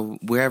 so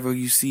wherever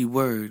you see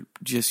Word,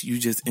 you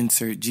just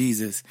insert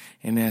Jesus,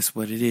 and that's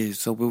what it is.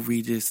 So we'll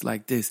read this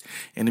like this.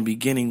 In the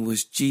beginning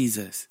was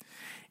Jesus,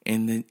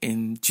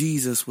 and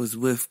Jesus was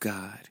with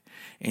God,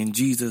 and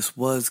Jesus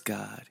was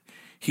God.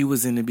 He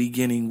was in the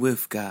beginning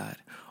with God.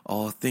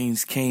 All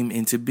things came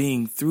into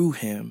being through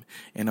him,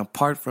 and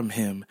apart from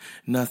him,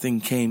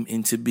 nothing came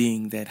into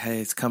being that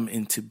has come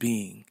into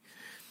being.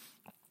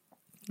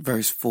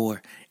 Verse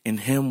 4, in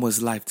him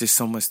was life. There's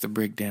so much to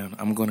break down.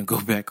 I'm going to go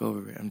back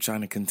over it. I'm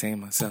trying to contain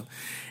myself.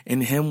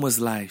 In him was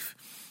life,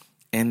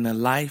 and the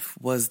life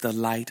was the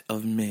light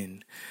of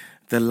men.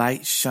 The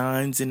light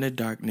shines in the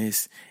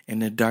darkness,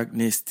 and the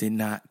darkness did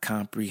not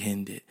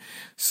comprehend it.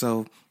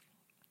 So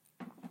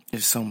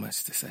there's so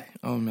much to say.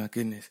 Oh my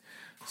goodness.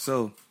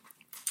 So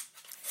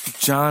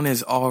John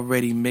is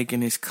already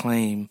making his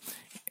claim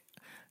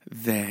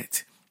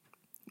that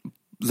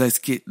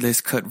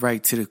let's cut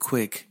right to the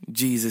quick.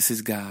 Jesus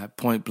is God,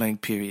 point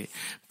blank, period.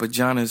 But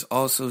John is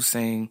also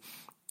saying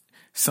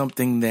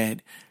something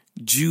that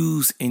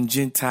Jews and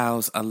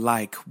Gentiles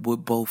alike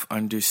would both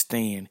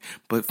understand,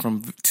 but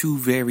from two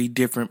very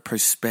different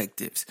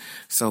perspectives.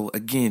 So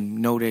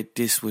again, know that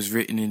this was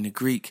written in the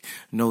Greek.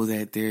 Know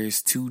that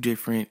there's two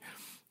different.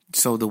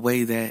 So the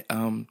way that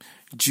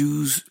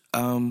Jews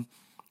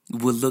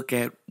would look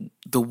at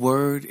the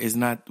word is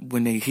not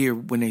when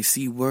they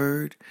see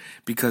word,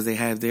 because they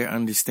have their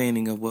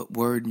understanding of what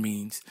word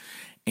means.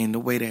 And the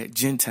way that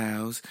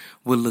Gentiles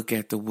would look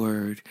at the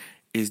word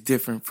is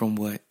different from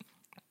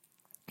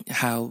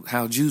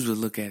how Jews would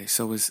look at it.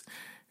 So it's,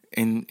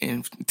 and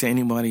to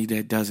anybody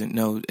that doesn't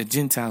know, a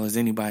Gentile is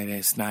anybody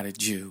that's not a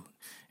Jew.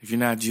 If you're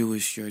not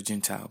Jewish, you're a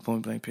Gentile,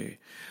 point blank, period.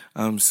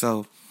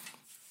 So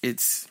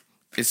it's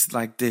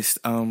like this.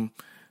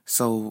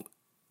 So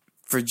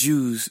for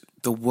Jews,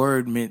 the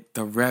word meant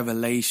the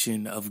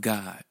revelation of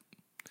God.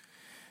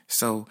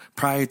 So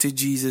prior to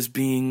Jesus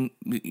being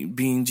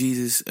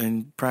Jesus,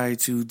 and prior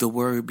to the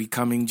word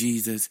becoming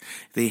Jesus,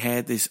 they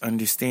had this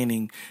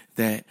understanding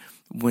that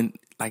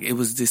it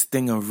was this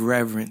thing of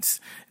reverence,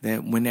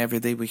 that whenever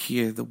they would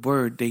hear the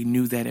word, they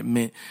knew that it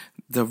meant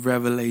the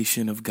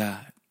revelation of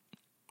God.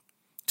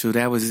 So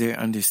that was their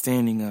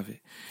understanding of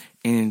it.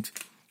 And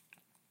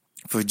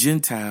for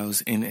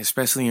Gentiles, and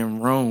especially in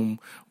Rome,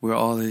 where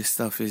all of this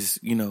stuff is,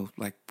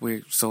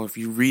 so if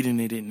you're reading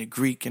it in the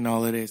Greek and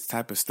all of this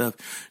type of stuff,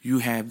 you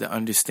have the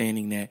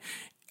understanding that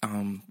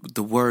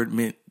the word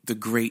meant the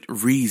great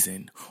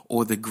reason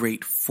or the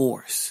great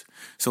force.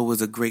 So it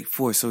was a great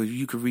force. So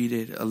you could read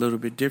it a little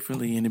bit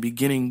differently. In the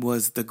beginning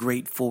was the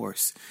great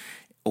force,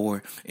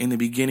 or in the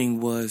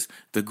beginning was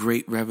the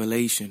great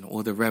revelation,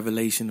 or the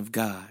revelation of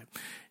God.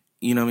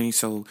 You know what I mean?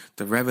 So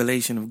the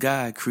revelation of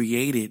God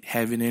created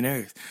heaven and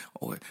earth,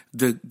 or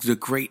the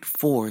great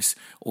force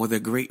or the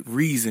great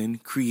reason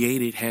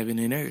created heaven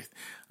and earth.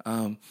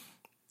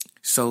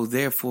 So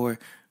therefore,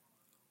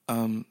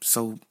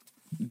 so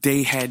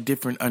they had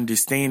different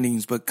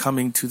understandings, but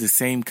coming to the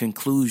same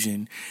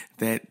conclusion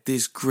that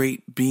this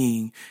great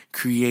being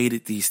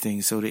created these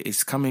things. So that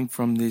it's coming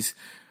from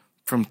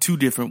two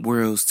different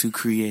worlds to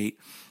create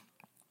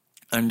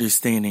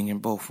understanding in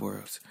both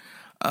worlds.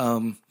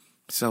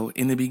 So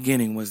in the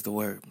beginning was the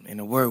Word, and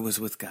the Word was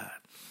with God.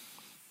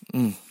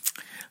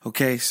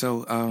 Okay,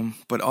 so,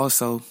 but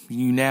also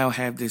you now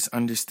have this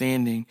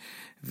understanding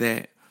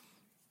that,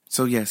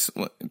 so yes,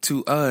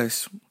 to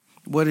us,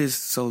 let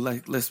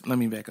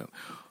me back up.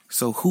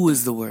 So who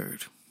is the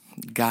Word?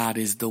 God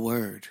is the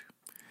Word.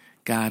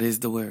 God is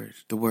the Word.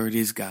 The Word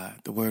is God.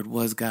 The Word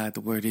was God.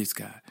 The Word is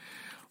God.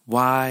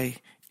 Why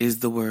is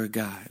the Word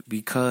God?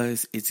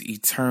 Because it's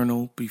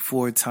eternal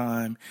before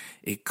time.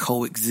 It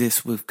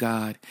coexists with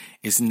God.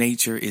 Its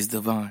nature is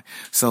divine.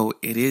 So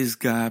it is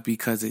God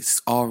because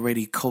it's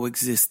already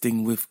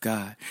coexisting with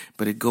God.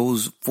 But it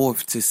goes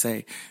forth to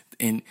say,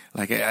 and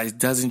it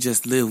doesn't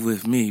just live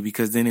with me,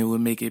 because then it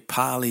would make it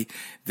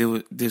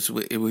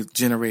it would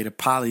generate a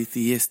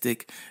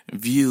polytheistic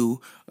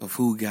view of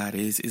who God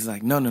is. It's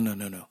like, no.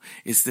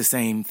 It's the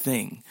same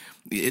thing.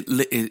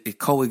 It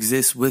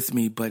coexists with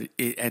me, but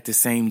at the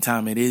same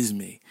time, it is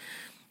me.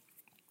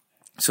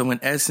 So in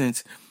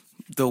essence,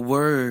 the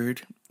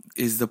Word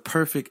is the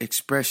perfect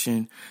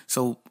expression.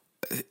 So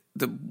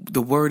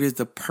the Word is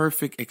the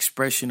perfect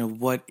expression of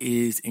what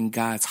is in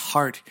God's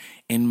heart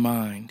and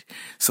mind.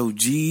 So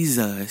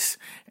Jesus,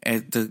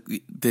 as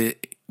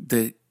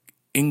the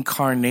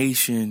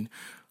incarnation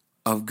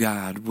of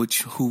God,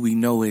 who we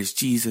know as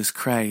Jesus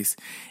Christ,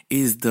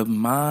 is the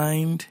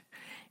mind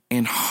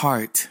and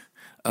heart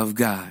of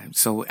God.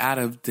 So out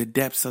of the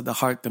depths of the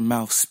heart, the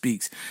mouth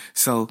speaks.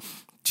 So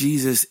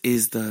Jesus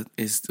is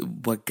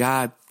what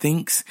God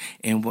thinks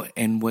and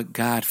what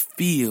God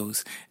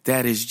feels.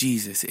 That is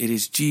Jesus. It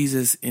is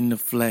Jesus in the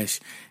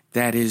flesh.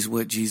 That is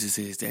what Jesus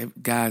is.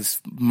 That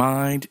God's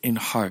mind and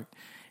heart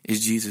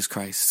is Jesus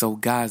Christ. So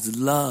God's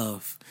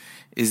love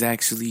is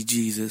actually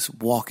Jesus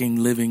walking,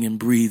 living, and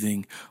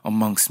breathing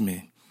amongst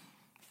men.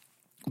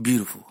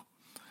 Beautiful.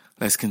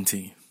 Let's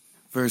continue.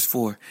 Verse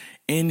 4.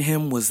 In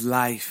him was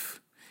life,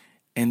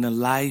 and the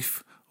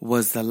life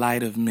was the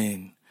light of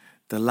men.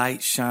 The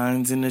light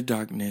shines in the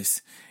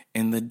darkness,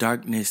 and the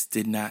darkness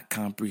did not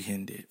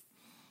comprehend it.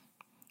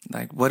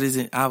 Like, what is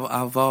it?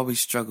 I've always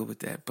struggled with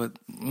that, but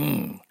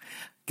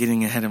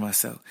getting ahead of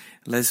myself.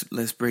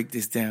 Let's break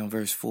this down.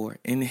 Verse 4.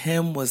 In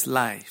him was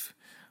life,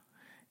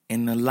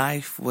 and the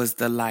life was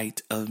the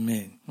light of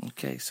men.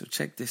 Okay, so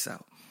check this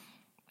out.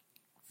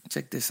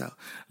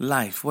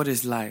 Life. What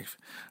is life?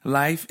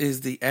 Life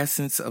is the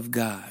essence of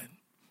God.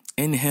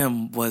 In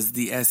him was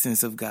the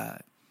essence of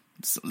God.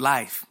 So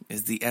life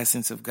is the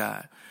essence of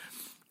God.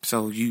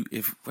 So we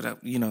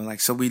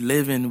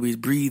live and we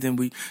breathe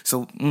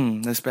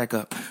and let's back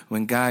up.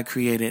 When God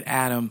created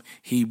Adam,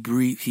 he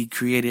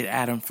created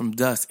Adam from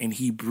dust and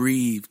he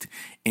breathed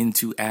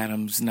into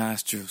Adam's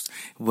nostrils.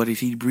 What did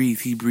he breathe?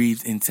 He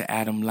breathed into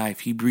Adam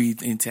life. He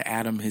breathed into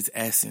Adam his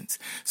essence.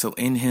 So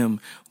in him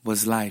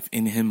was life.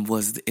 In him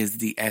is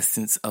the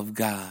essence of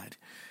God.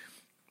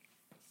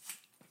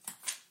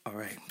 All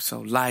right.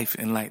 So life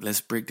and light.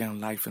 Let's break down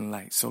life and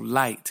light. So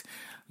light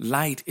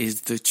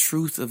is the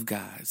truth of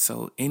God.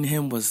 So in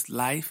him was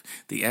life,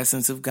 the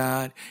essence of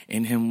God.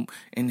 In him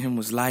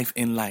was life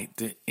and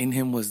light. In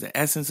him was the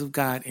essence of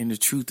God and the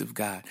truth of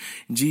God.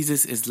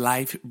 Jesus is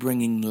life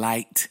bringing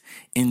light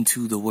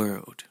into the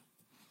world.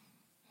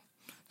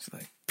 It's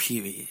like,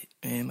 period.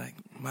 Man, like,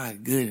 my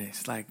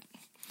goodness. Like,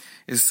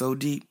 it's so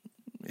deep.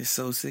 It's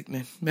so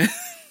sickening.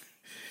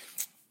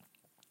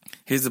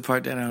 Here's the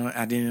part that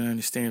I didn't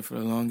understand for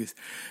the longest.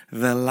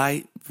 The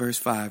light, verse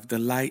 5, the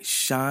light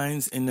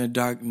shines in the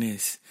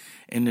darkness,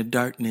 and the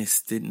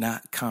darkness did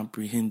not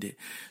comprehend it.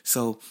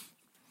 So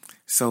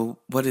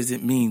what does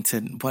it mean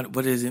what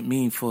does it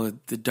mean for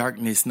the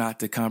darkness not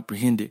to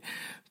comprehend it?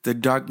 The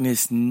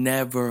darkness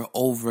never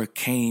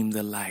overcame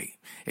the light.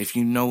 If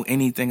you know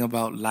anything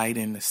about light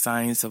and the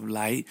science of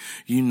light,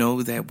 you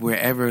know that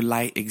wherever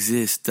light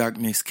exists,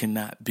 darkness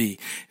cannot be.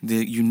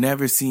 You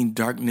never seen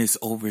darkness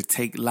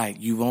overtake light.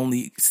 You've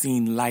only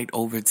seen light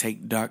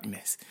overtake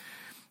darkness.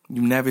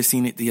 You've never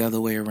seen it the other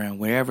way around.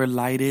 Wherever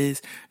light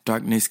is,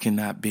 darkness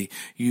cannot be.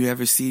 You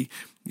ever see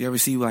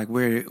like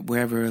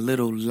wherever a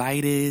little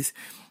light is,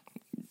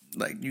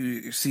 like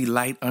you see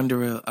light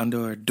under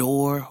a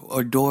door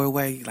or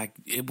doorway, like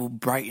it will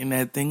brighten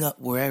that thing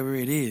up wherever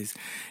it is.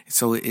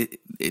 So it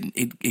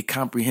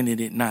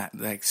comprehended it not.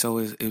 Like, so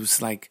it was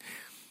like,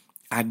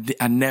 I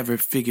never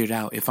figured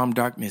out, if I'm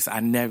darkness, I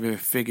never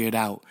figured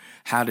out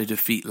how to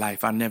defeat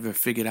life. I never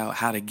figured out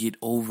how to get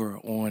over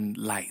on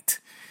light.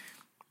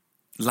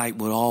 Light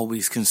would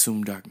always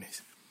consume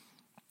darkness.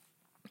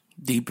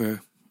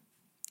 Deeper,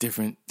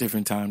 different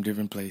time,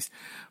 different place.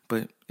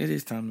 But it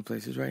is time and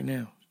place. It's right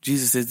now.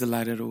 Jesus is the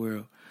light of the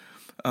world.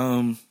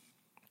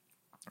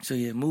 So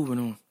yeah, moving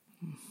on.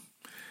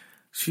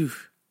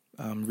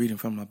 I'm reading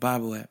from my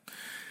Bible app.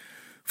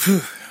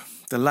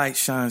 The light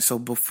shines. So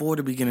before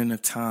the beginning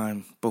of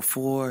time,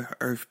 before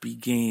earth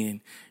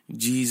began,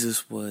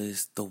 Jesus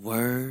was the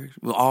Word.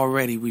 Well,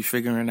 already we're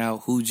figuring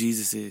out who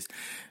Jesus is.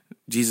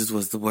 Jesus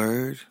was the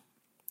Word.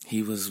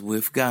 He was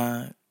with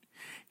God.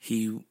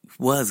 He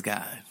was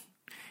God.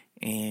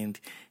 And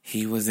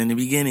he was in the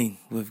beginning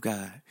with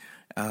God.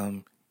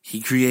 He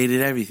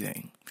created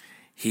everything.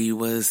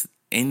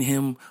 In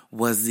him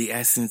was the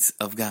essence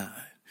of God.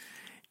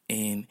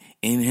 And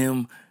in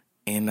him,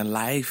 and the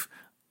life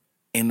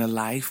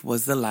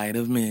was the light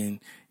of men.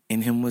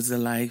 In him was the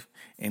life,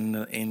 in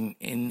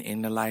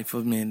the life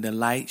of men. The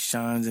light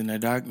shines in the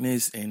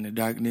darkness, and the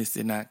darkness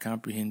did not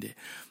comprehend it.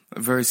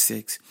 Verse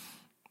 6,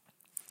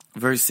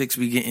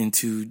 we get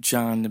into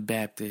John the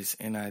Baptist,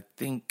 and I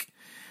think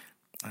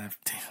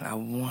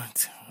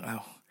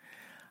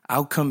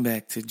I'll come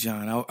back to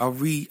John. I'll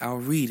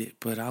read it,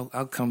 but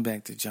I'll come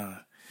back to John.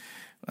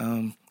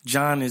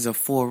 John is a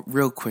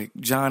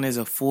forerunner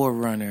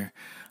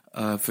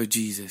for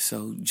Jesus.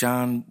 So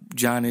John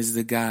is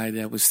the guy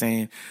that was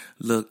saying,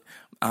 "Look,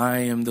 I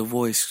am the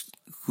voice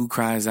who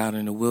cries out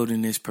in the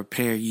wilderness,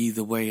 prepare ye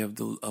the way of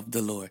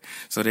the Lord."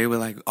 So they were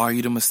like, "Are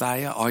you the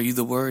Messiah? Are you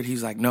the Word?"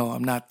 He's like, "No,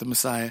 I'm not the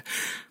Messiah.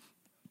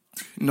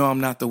 No, I'm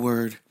not the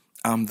Word.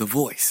 I'm the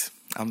voice.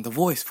 I'm the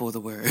voice for the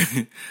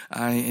Word.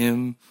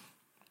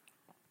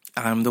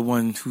 I'm the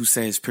one who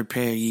says,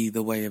 prepare ye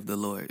the way of the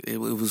Lord." It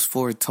was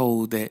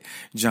foretold that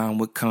John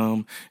would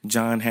come.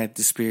 John had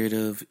the spirit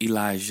of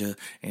Elijah.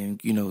 And,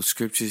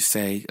 scriptures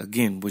say,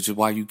 again, which is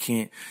why you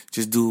can't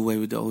just do away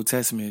with the Old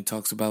Testament. It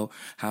talks about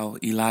how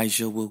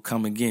Elijah will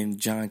come again.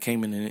 John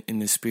came in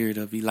the spirit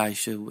of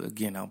Elisha.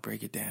 Again, I'll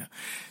break it down.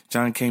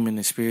 John came in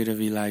the spirit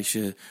of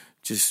Elisha,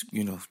 just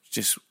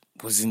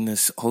was in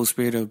this whole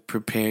spirit of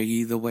prepare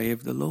ye the way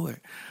of the Lord.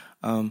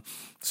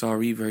 So I'll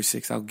read verse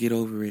 6. I'll get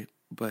over it.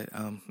 But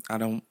I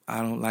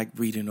don't like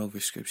reading over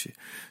scripture.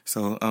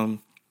 So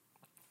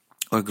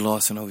or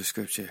glossing over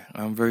scripture.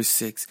 Verse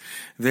 6.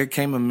 There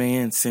came a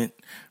man sent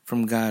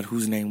from God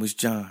whose name was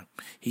John.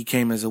 He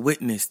came as a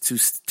witness to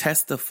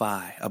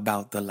testify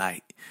about the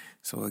light.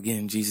 So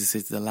again, Jesus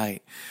is the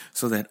light,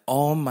 so that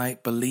all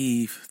might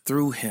believe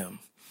through him.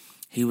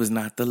 He was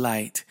not the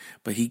light,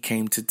 but he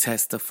came to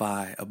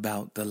testify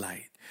about the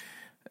light.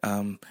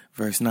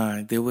 Verse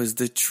 9, there was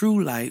the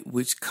true light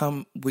which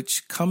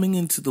coming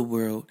into the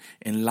world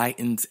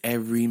enlightens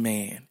every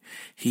man.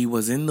 He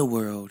was in the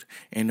world,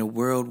 and the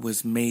world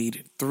was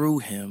made through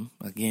him.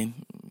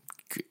 Again,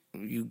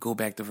 you go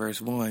back to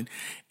verse 1,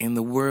 and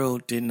the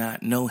world did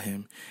not know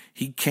him.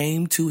 He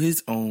came to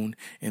his own,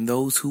 and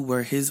those who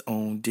were his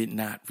own did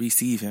not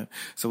receive him.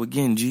 So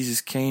again,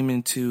 Jesus came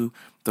into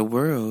the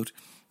world.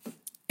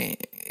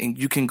 And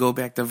you can go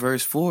back to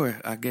verse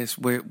 4, I guess,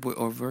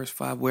 or verse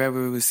 5,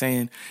 wherever it was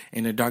saying,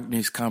 and the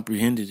darkness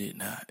comprehended it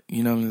not.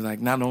 You know, like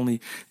not only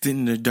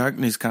didn't the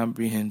darkness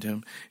comprehend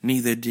him,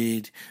 neither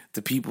did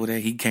the people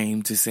that he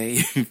came to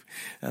save.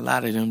 A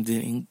lot of them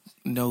didn't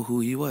know who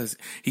he was.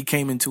 He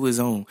came into his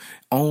own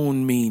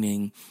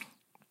meaning.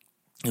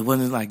 It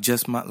wasn't like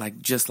just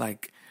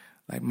like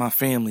my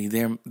family,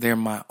 they're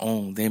my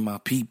own, they're my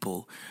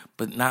people,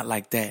 but not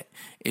like that.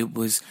 It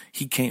was,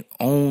 he came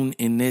own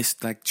in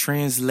this, like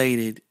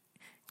translated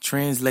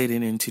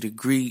into the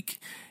Greek,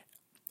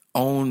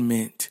 own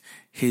meant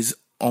his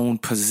own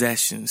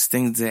possessions,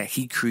 things that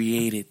he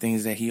created,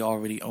 things that he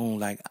already owned.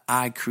 Like,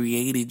 I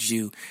created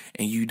you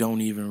and you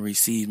don't even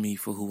receive me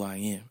for who I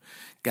am.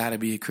 Gotta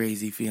be a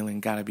crazy feeling,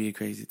 gotta be a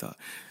crazy thought.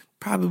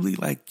 Probably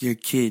like your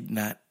kid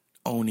not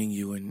owning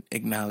you and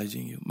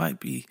acknowledging you. Might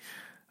be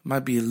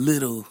a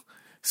little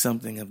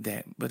something of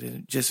that,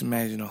 but just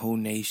imagine a whole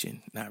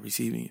nation not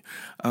receiving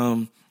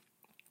you.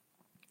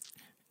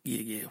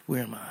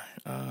 Where am I?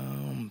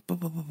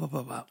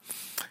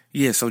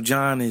 So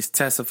John is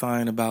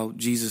testifying about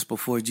Jesus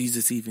before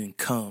Jesus even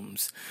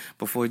comes,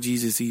 before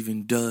Jesus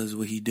even does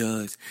what he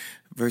does.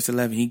 Verse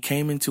 11, he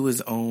came into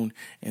his own,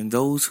 and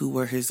those who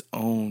were his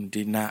own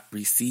did not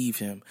receive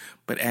him.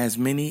 But as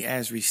many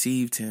as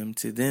received him,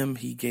 to them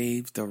he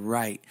gave the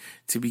right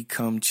to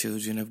become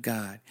children of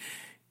God,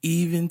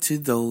 even to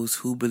those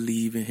who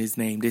believe in his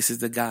name. This is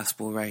the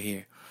gospel right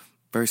here.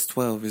 Verse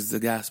 12 is the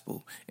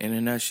gospel in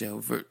a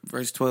nutshell.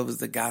 Verse 12 is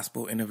the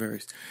gospel in a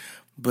verse.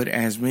 But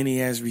as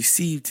many as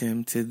received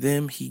him, to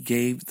them he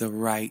gave the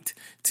right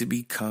to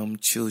become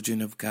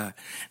children of God.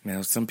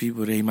 Now, some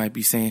people, they might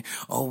be saying,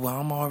 oh,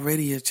 well, I'm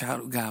already a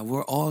child of God.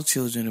 We're all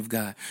children of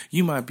God.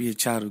 You might be a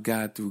child of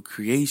God through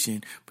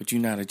creation, but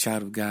you're not a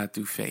child of God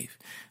through faith.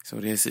 So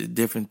there's a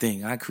different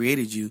thing. I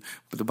created you,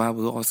 but the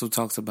Bible also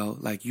talks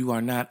about, like, you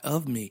are not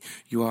of me.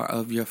 You are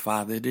of your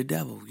father, the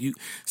devil.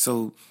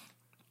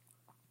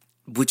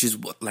 Which is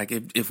like,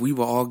 if we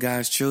were all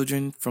God's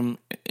children from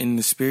in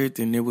the spirit,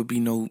 then there would be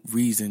no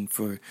reason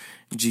for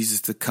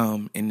Jesus to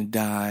come and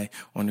die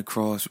on the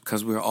cross,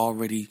 because we're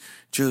already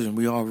children.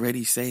 We're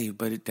already saved,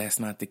 but that's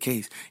not the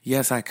case.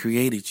 Yes, I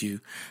created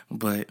you,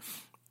 but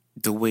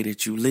the way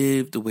that you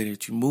live, the way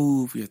that you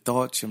move, your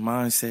thoughts, your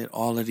mindset,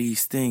 all of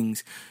these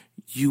things,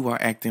 you are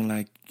acting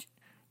like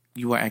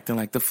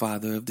the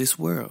father of this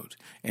world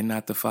and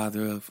not the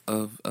father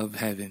of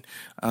heaven.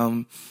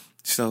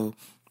 So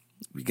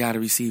we got to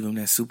receive him.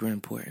 That's super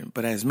important.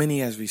 But as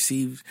many as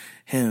received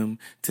him,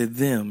 to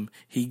them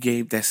he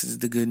gave, this is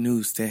the good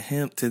news,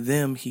 to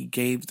them he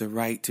gave the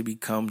right to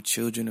become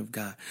children of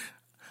God.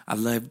 I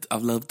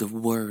love the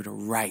word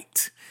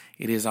right.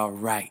 It is our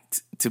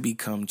right to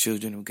become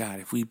children of God.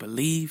 If we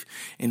believe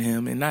in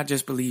him, and not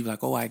just believe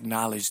like, oh, I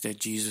acknowledge that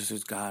Jesus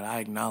is God. I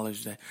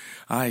acknowledge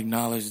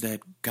that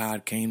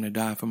God came to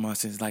die for my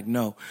sins. Like,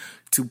 no,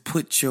 to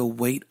put your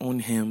weight on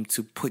him,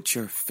 to put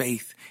your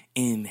faith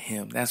in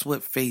him. That's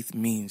what faith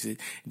means. It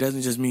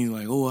doesn't just mean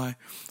like, oh,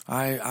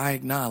 I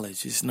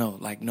acknowledge. It's no,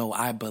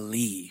 I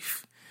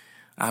believe.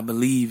 I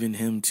believe in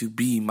him to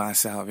be my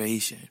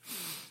salvation.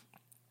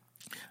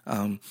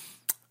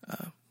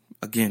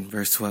 Again,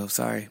 verse 12,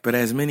 sorry. But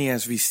as many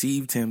as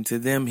received him, to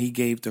them he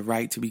gave the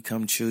right to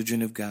become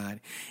children of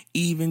God,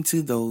 even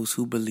to those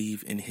who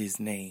believe in his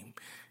name.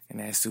 And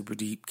that's super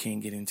deep,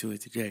 can't get into it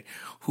today.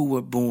 Who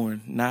were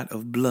born not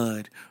of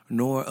blood,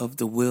 nor of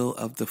the will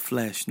of the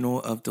flesh,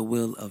 nor of the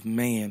will of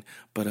man,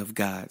 but of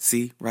God.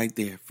 See, right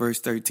there, verse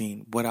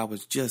 13, what I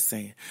was just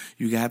saying.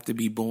 You have to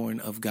be born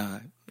of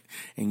God.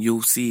 And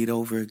you'll see it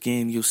over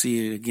again. You'll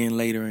see it again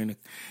later in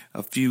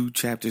a few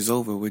chapters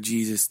over, where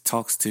Jesus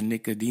talks to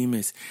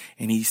Nicodemus,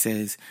 and he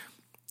says,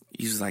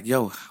 he's like,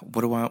 yo,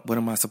 what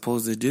am I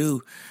supposed to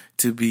do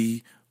to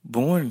be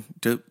born?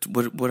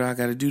 What I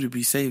got to do to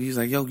be saved? He's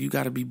like, yo, you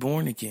got to be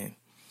born again.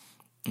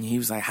 And he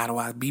was like, how do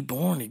I be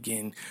born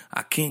again?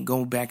 I can't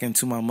go back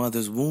into my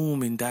mother's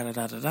womb and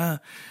da-da-da-da-da.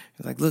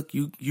 He's like, look,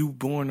 you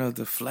born of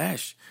the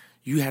flesh.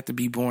 You have to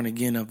be born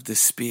again of the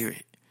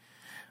spirit.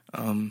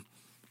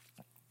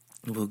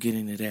 We'll get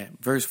into that.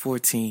 Verse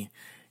 14,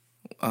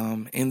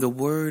 and the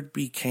word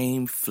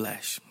became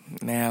flesh.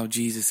 Now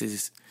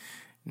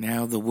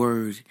the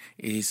word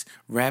is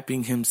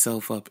wrapping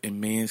himself up in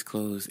man's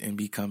clothes and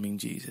becoming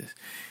Jesus.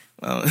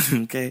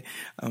 Okay.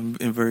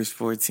 In verse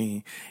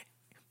 14.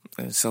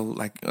 And so,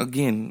 like,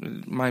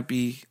 again, it might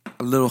be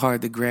a little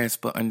hard to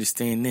grasp, but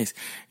understand this.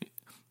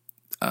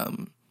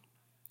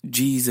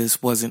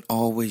 Jesus wasn't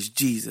always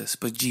Jesus,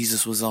 but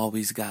Jesus was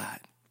always God.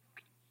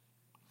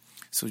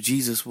 So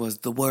Jesus was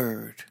the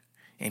Word.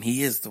 and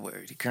he is the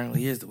Word. He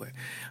currently is the Word.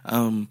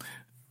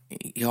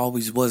 He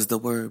always was the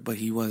Word, but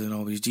he wasn't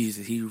always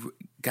Jesus.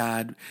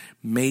 God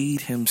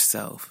made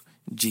himself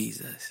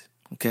Jesus.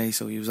 Okay,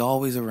 so he was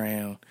always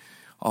around.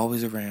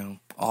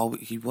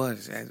 He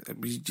was.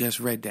 We just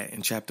read that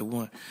in chapter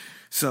 1.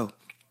 So,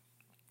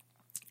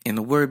 and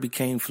the Word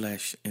became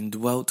flesh and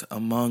dwelt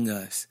among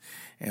us,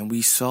 and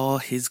we saw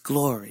his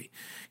glory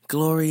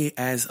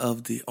as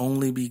of the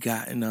only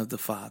begotten of the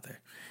Father.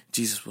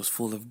 Jesus was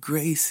full of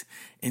grace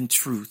and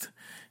truth.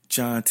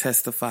 John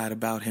testified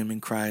about him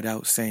and cried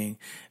out, saying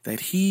that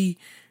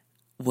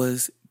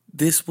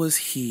this was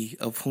he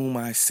of whom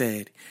I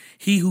said,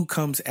 he who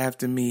comes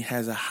after me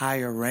has a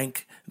higher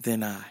rank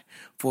than I,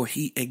 for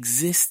he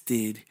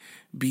existed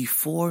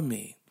before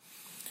me.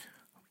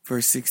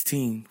 Verse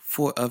 16,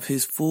 for of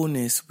his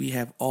fullness we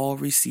have all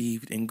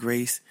received in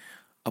grace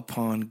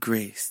upon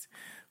grace.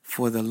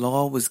 For the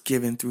law was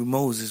given through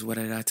Moses. What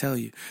did I tell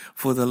you?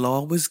 For the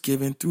law was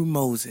given through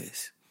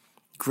Moses,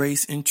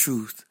 grace and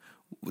truth.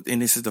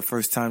 And this is the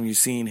first time you're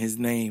seeing his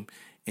name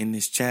in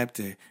this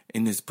chapter,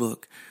 in this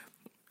book.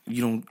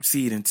 You don't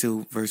see it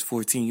until verse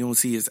 14. You don't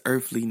see his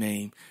earthly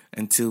name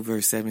until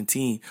verse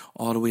 17.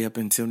 All the way up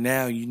until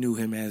now, you knew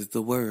him as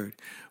the Word.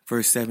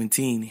 Verse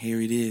 17,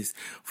 here it is.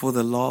 For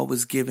the law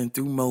was given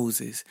through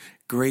Moses.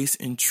 Grace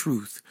and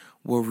truth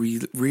were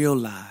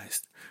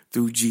realized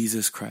through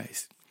Jesus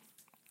Christ.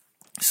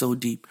 So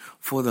deep.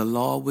 For the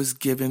law was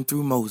given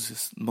through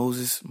Moses.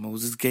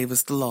 Moses gave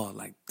us the law,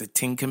 like the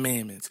 10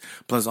 Commandments,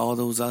 plus all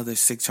those other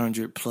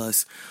 600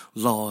 plus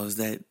laws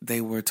that they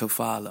were to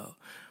follow.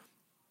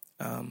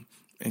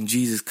 And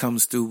Jesus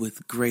comes through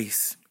with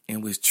grace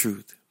and with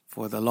truth.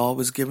 For the law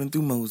was given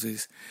through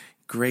Moses.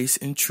 Grace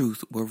and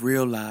truth were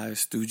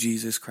realized through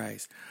Jesus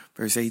Christ.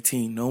 Verse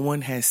 18, no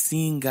one has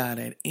seen God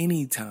at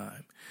any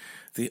time.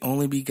 The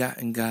only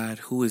begotten God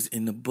who is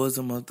in the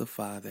bosom of the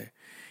Father,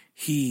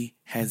 he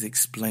has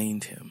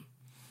explained him.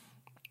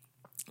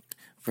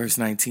 Verse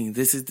 19,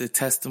 this is the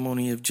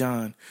testimony of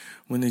John.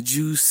 When the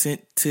Jews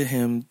sent to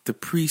him the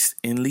priests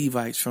and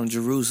Levites from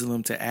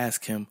Jerusalem to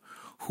ask him,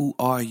 who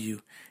are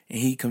you? And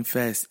he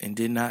confessed and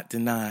did not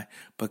deny,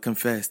 but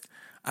confessed,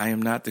 I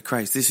am not the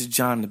Christ. This is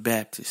John the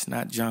Baptist,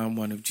 not John,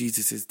 one of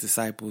Jesus'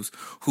 disciples,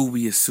 who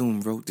we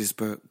assume wrote this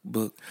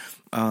book.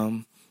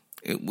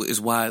 It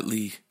is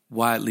widely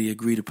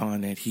agreed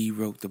upon that he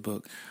wrote the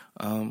book.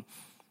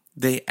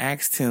 They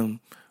asked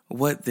him,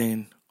 what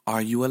then?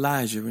 Are you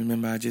Elijah?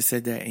 Remember, I just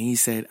said that. And he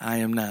said, I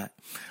am not.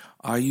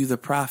 Are you the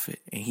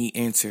prophet? And he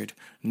answered,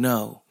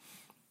 no.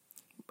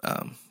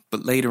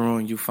 But later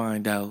on, you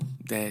find out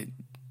that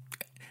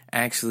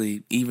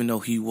actually, even though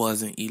he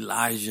wasn't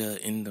Elijah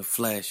in the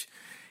flesh,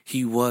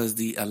 he was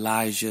the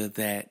Elijah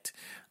that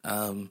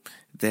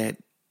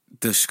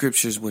the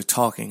scriptures were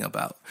talking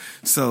about.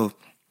 So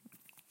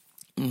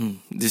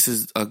this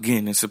is,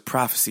 again, it's a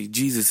prophecy.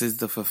 Jesus is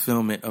the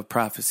fulfillment of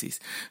prophecies.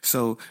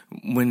 So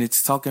when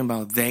it's talking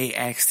about they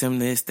asked him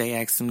this, they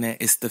asked him that,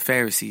 it's the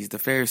Pharisees. The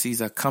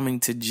Pharisees are coming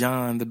to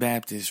John the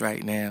Baptist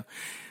right now,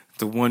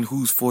 the one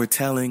who's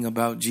foretelling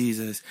about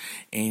Jesus,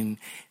 and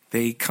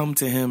they come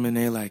to him and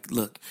they're like,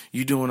 look,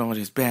 you doing all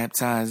this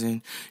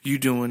baptizing, you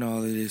doing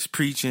all of this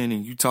preaching,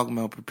 and you talking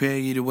about prepare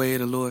you the way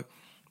of the Lord.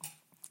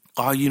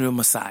 Are you the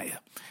Messiah?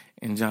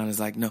 And John is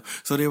like, no.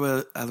 So there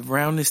were,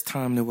 around this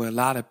time, there were a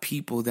lot of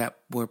people that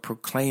were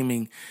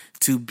proclaiming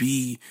to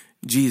be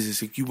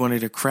Jesus. If you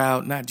wanted a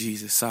crowd, not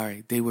Jesus,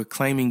 sorry. They were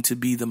claiming to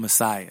be the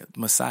Messiah.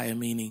 Messiah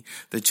meaning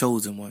the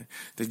chosen one.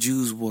 The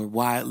Jews were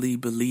widely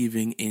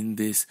believing in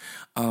this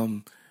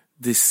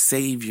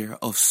savior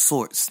of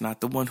sorts,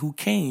 not the one who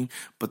came,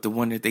 but the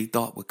one that they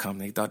thought would come.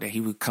 They thought that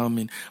he would come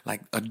in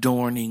like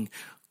adorning,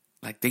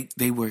 like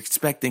they were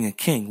expecting a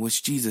king,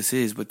 which Jesus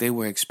is, but they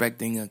were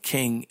expecting a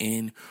king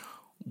in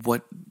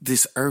what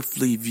this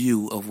earthly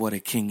view of what a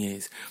king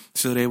is.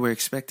 So they were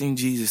expecting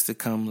Jesus to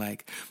come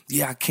like,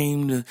 yeah, I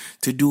came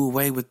to do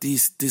away with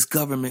this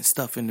government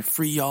stuff and to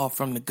free y'all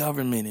from the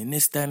government and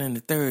this, that, and the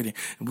third.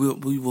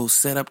 And we will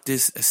set up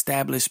this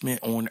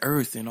establishment on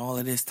earth and all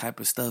of this type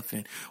of stuff,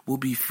 and we'll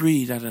be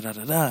free, da, da, da,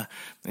 da, da.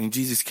 And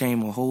Jesus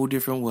came a whole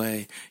different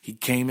way. He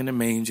came in a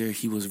manger.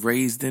 He was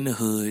raised in the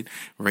hood,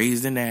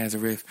 raised in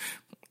Nazareth.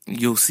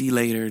 You'll see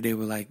later, they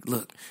were like,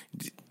 look,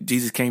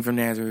 Jesus came from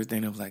Nazareth.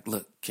 And it was like,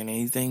 look, can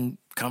anything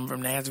come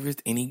from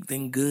Nazareth?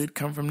 Anything good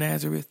come from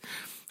Nazareth?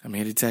 I'm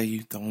here to tell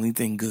you the only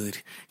thing good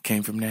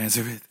came from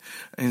Nazareth.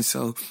 And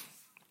so,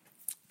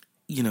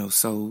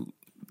 so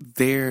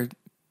they're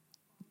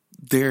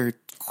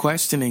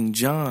questioning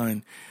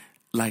John,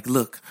 like,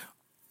 look,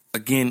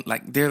 again,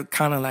 like they're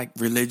kind of like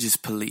religious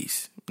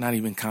police. Not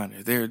even kind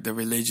of. They're the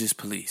religious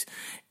police.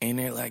 And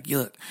they're like,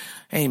 look,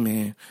 hey,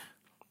 man,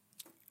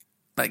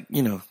 like,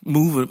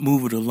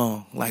 move it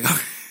along. Like,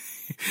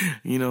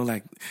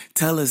 like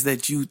tell us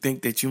that you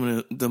think that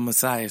you're the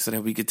Messiah so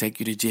that we could take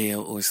you to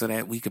jail or so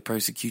that we could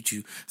persecute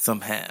you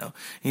somehow. And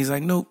he's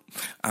like, nope,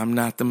 I'm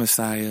not the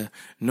Messiah.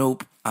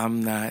 Nope,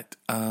 I'm not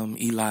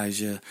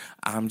Elijah.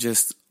 I'm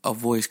just a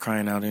voice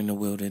crying out in the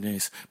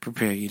wilderness.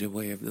 Prepare you the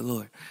way of the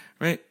Lord.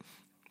 Right?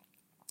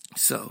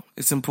 So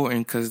it's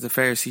important because the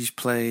Pharisees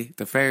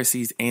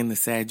and the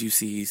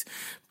Sadducees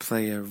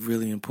play a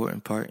really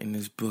important part in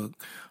this book.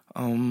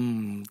 Okay.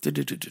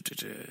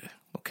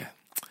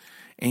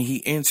 And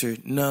he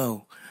answered,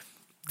 no.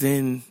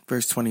 Then,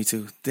 verse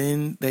 22,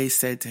 then they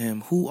said to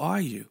him, who are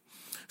you?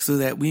 So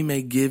that we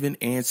may give an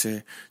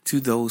answer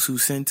to those who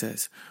sent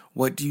us.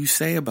 What do you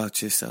say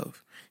about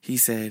yourself? He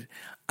said,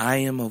 I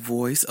am a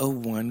voice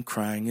of one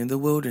crying in the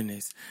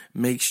wilderness,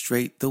 make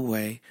straight the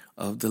way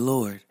of the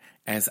Lord,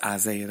 as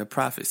Isaiah the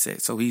prophet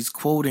said. So he's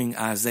quoting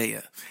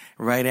Isaiah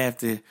right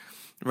after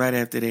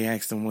they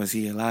asked him, was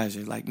he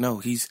Elijah? Like,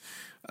 no,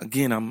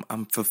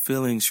 I'm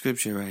fulfilling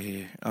scripture right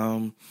here.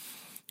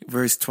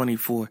 Verse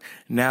 24,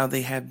 now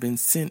they have been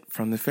sent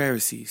from the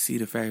Pharisees. See,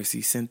 the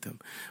Pharisees sent them.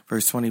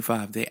 Verse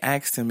 25, they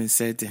asked him and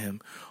said to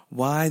him,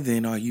 why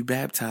then are you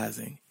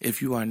baptizing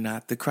if you are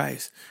not the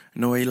Christ,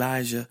 nor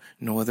Elijah,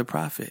 nor the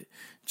prophet?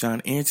 John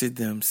answered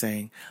them,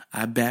 saying,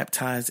 I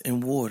baptize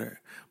in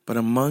water, but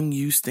among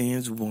you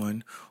stands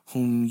one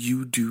whom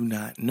you do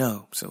not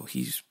know. So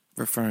he's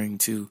referring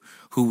to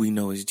who we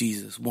know as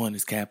Jesus. One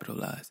is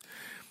capitalized.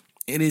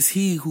 It is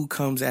he who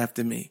comes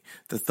after me,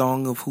 the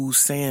thong of whose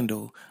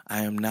sandal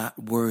I am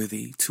not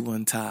worthy to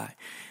untie.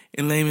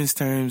 In layman's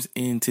terms,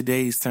 in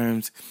today's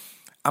terms,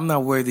 I'm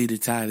not worthy to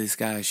tie this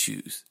guy's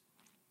shoes.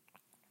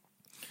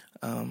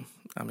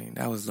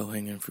 That was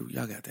low-hanging fruit.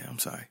 Y'all got that. I'm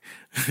sorry.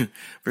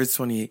 Verse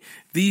 28.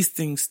 These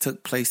things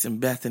took place in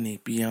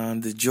Bethany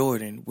beyond the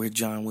Jordan where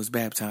John was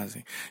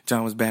baptizing.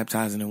 John was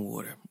baptizing in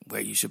water,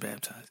 where you should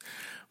baptize.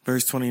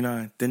 Verse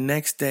 29, the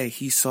next day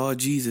he saw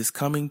Jesus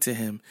coming to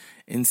him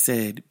and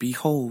said,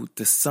 behold,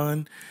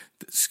 the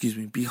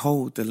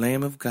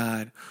Lamb of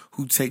God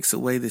who takes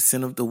away the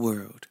sin of the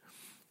world.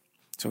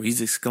 So he's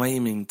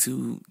exclaiming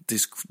to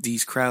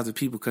these crowds of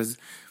people because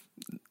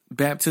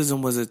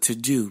baptism was a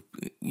to-do,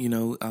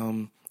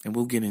 and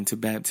we'll get into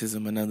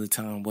baptism another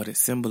time, what it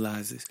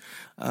symbolizes.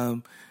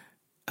 But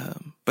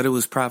it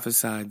was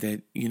prophesied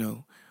that,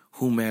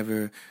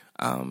 whomever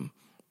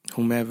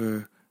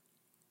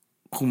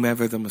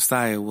the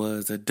Messiah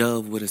was, a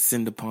dove would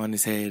ascend upon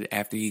his head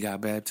after he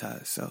got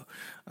baptized. So,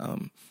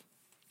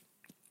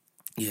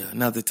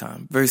 another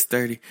time. Verse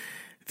 30,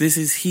 this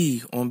is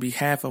he on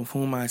behalf of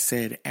whom I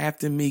said,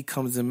 after me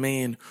comes a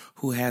man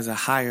who has a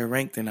higher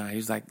rank than I.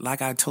 He's like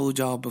I told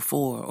y'all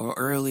before or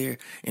earlier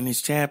in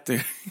this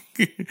chapter,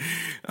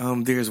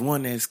 there's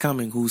one that's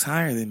coming who's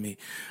higher than me,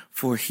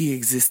 for he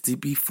existed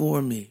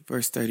before me.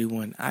 Verse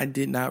 31, I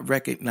did not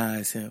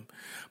recognize him,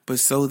 but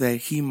so that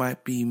he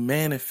might be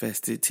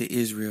manifested to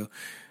Israel,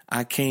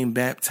 I came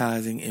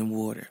baptizing in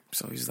water.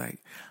 So he's like,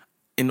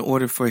 in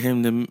order for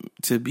him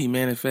to be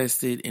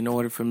manifested, in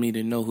order for me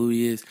to know who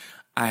he is,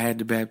 I had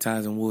to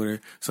baptize in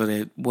water so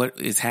that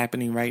what is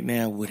happening right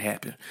now would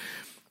happen.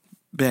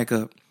 Back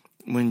up.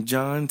 When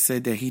John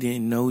said that he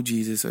didn't know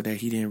Jesus or that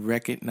he didn't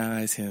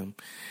recognize him,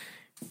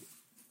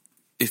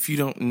 if you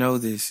don't know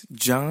this,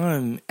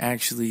 John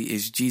actually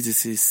is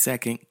Jesus'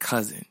 second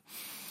cousin.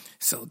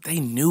 So they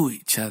knew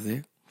each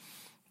other.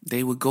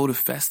 They would go to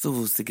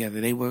festivals together.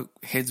 They were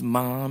his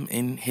mom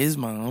and his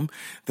mom.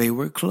 They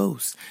were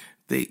close.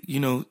 They,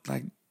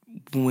 like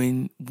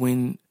when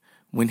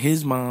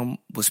his mom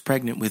was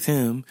pregnant with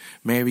him,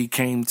 Mary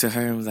came to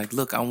her and was like,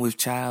 look, I'm with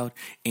child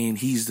and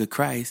he's the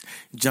Christ.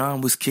 John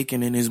was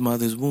kicking in his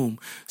mother's womb.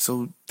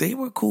 So they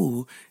were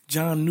cool.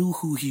 John knew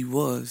who he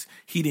was.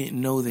 He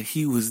didn't know that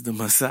he was the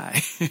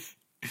Messiah.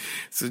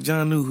 So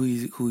John knew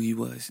who he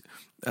was.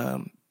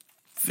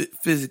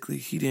 Physically,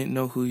 he didn't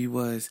know who he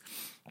was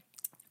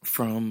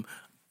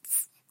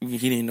he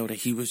didn't know that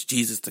he was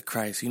Jesus the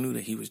Christ. He knew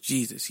that he was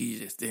Jesus. He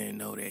just didn't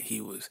know that he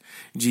was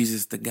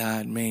Jesus the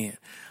God-man.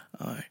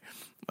 All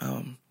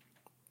right.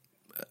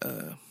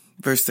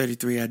 Verse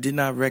 33, I did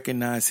not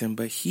recognize him,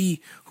 but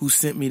he who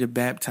sent me to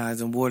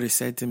baptize in water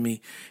said to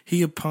me,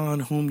 he upon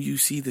whom you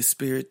see the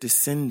Spirit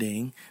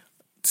descending,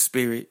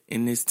 Spirit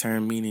in this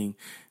term meaning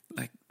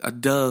like a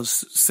dove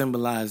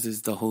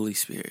symbolizes the Holy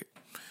Spirit.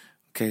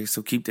 Okay,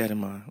 so keep that in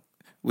mind,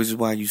 which is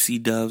why you see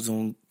doves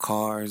on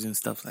cars and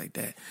stuff like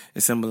that.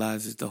 It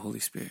symbolizes the Holy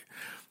Spirit.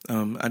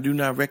 I do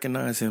not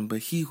recognize him, but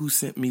he who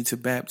sent me to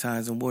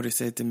baptize in water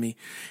said to me,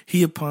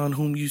 he upon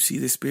whom you see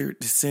the Spirit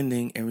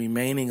descending and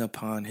remaining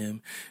upon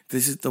him,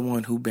 this is the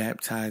one who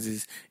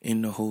baptizes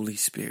in the Holy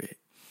Spirit.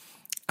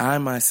 I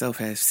myself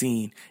have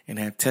seen and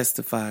have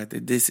testified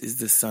that this is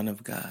the Son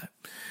of God.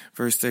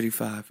 Verse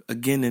 35,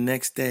 again the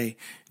next day,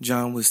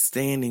 John was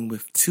standing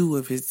with two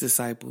of his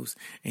disciples,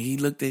 and he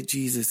looked at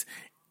Jesus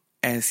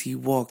as he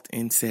walked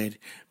and said,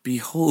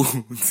 behold,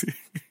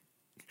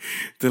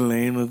 the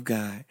Lamb of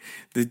God.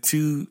 The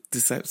two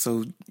disciples,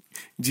 so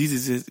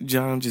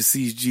John just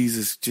sees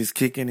Jesus just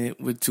kicking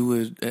it with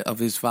two of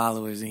his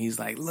followers, and he's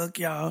like, look,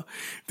 y'all,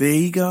 there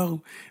you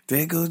go.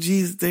 There go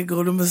Jesus. There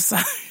go the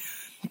Messiah.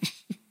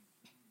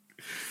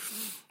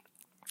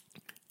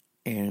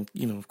 And,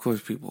 of course,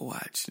 people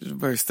watch.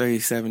 Verse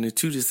 37, the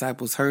two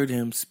disciples heard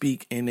him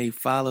speak, and they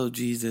followed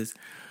Jesus.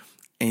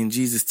 And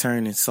Jesus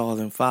turned and saw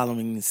them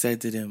following and said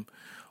to them,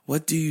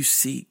 what do you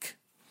seek?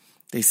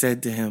 They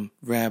said to him,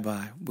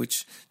 Rabbi,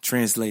 which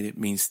translated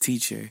means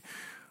teacher,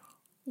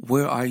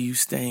 where are you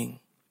staying?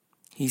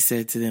 He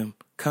said to them,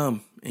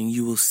 come and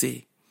you will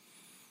see.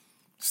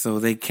 So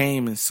they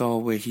came and saw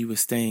where he was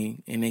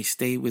staying, and they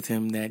stayed with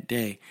him that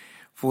day,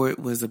 for it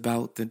was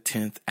about the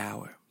 10th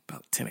hour,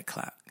 about 10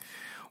 o'clock.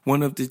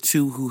 One of the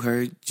two who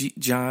heard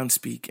John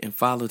speak and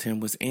followed him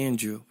was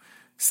Andrew,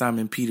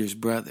 Simon Peter's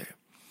brother.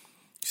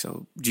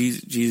 So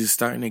Jesus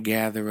starting to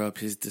gather up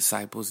his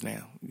disciples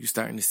now. You're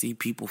starting to see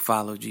people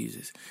follow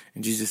Jesus.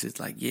 And Jesus is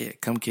like, yeah,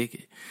 come kick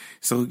it.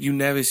 So you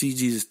never see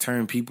Jesus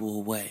turn people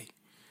away.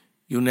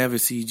 You'll never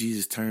see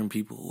Jesus turn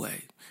people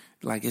away.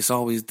 Like, it's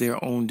always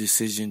their own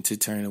decision to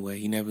turn away.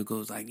 He never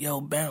goes like,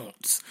 yo,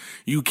 bounce.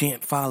 You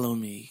can't follow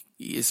me.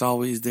 It's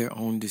always their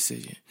own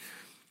decision.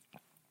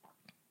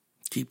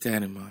 Keep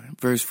that in mind.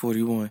 Verse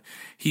 41,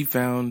 he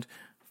found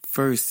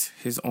first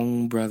his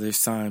own brother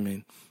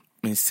Simon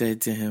and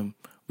said to him,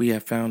 we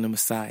have found the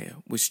Messiah,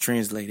 which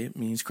translated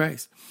means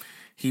Christ.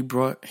 He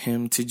brought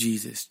him to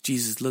Jesus.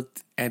 Jesus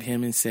looked at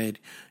him and said,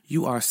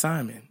 you are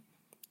Simon,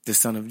 the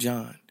son of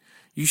John.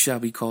 You shall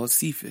be called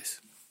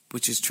Cephas,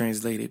 which is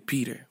translated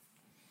Peter.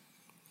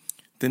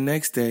 The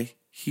next day,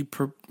 he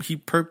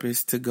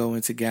purposed to go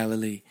into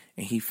Galilee,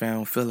 and he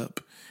found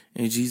Philip.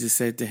 And Jesus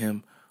said to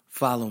him,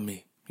 follow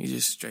me. He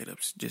just straight up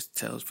just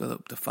tells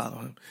Philip to follow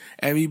him.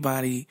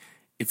 Everybody,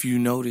 if you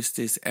notice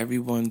this,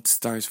 everyone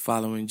starts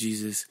following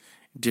Jesus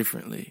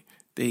differently.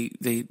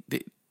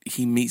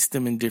 He meets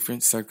them in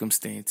different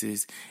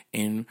circumstances.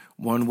 In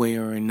one way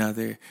or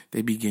another,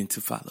 they begin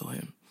to follow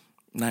him.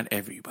 Not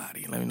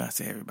everybody. Let me not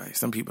say everybody.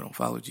 Some people don't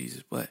follow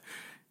Jesus, but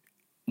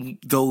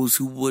those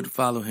who would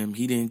follow him,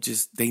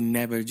 they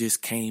never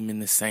just came in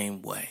the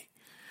same way.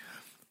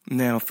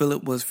 Now,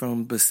 Philip was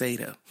from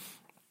Bethsaida,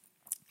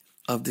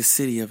 of the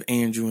city of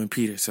Andrew and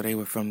Peter. So they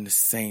were from the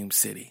same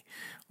city.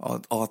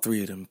 All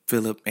three of them,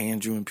 Philip,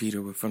 Andrew, and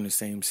Peter, were from the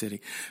same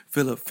city.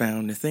 Philip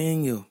found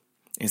Nathanael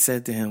and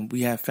said to him,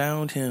 we have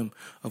found him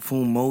of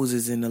whom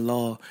Moses in the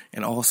law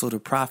and also the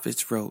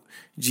prophets wrote,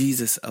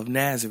 Jesus of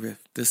Nazareth,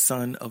 the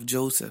son of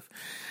Joseph.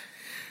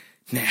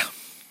 Now,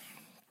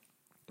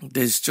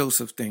 this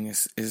Joseph thing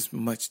is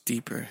much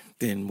deeper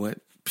than what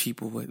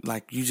people would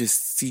like. You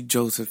just see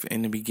Joseph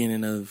in the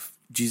beginning of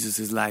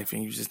Jesus' life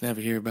and you just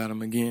never hear about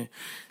him again.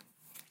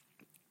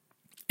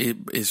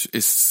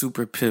 It's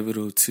super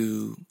pivotal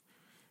to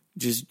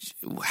just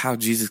how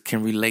Jesus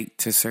can relate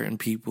to certain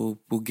people.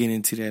 We'll get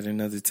into that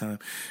another time.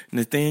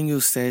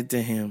 Nathanael said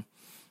to him,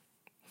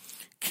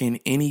 can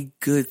any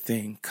good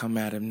thing come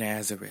out of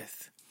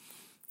Nazareth?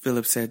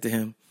 Philip said to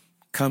him,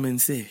 come and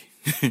see.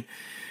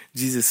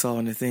 Jesus saw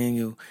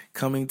Nathanael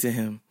coming to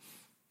him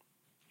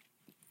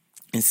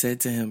and said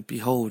to him,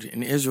 behold,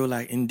 an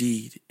Israelite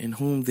indeed, in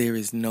whom there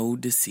is no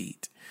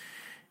deceit.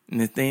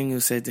 Nathanael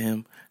said to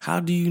him,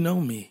 how do you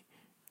know me?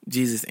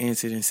 Jesus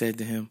answered and said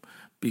to him,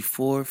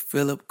 before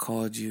Philip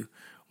called you,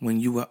 when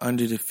you were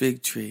under the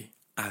fig tree,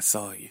 I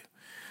saw you.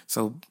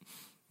 So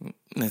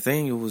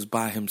Nathanael was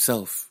by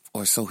himself,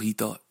 or so he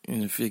thought,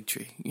 in the fig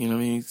tree. You know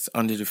what I mean? It's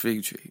under the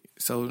fig tree.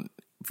 So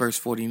verse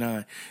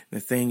 49,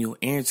 Nathanael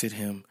answered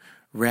him,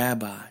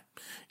 Rabbi,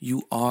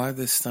 you are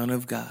the Son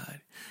of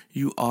God.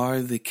 You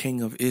are the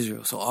King of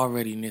Israel. So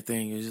already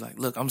Nathanael is like,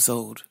 look, I'm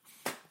sold.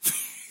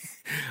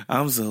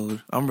 I'm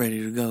sold. I'm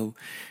ready to go.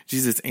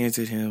 Jesus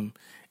answered him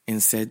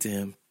and said to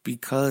him,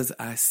 because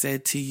I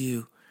said to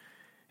you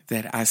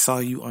that I saw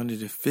you under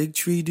the fig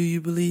tree, do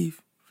you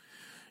believe?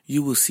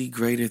 You will see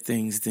greater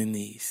things than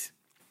these.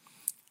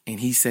 And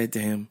he said to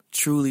him,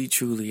 truly,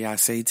 truly, I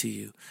say to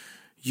you,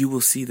 you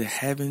will see the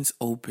heavens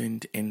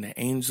opened and the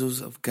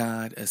angels of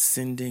God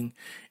ascending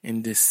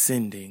and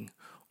descending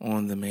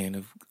on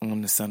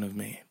the Son of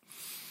Man.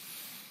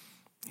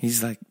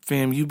 He's like,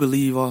 fam, you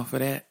believe off of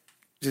that?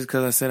 Just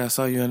because I said I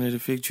saw you under the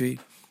fig tree,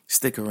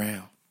 stick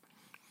around.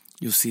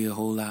 You'll see a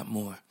whole lot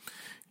more.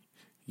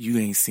 You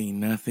ain't seen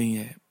nothing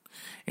yet.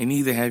 And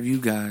neither have you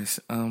guys.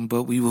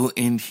 But we will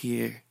end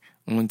here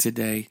on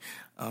today.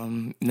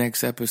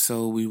 Next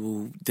episode, we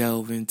will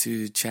delve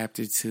into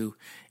chapter 2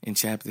 and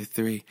chapter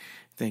 3.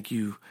 Thank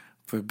you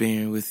for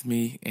bearing with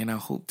me. And I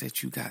hope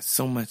that you got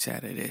so much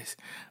out of this.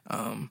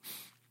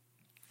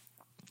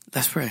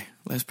 Let's pray.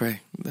 Let's pray.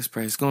 Let's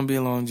pray. It's going to be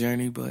a long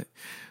journey, but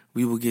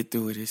we will get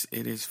through it.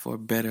 It is for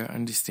better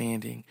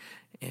understanding.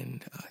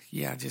 And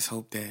I just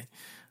hope that.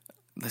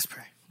 Let's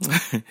pray.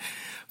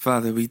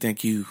 Father, we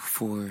thank you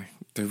for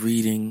the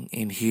reading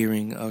and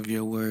hearing of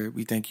your word.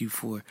 We thank you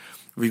for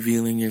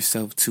revealing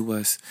yourself to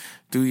us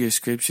through your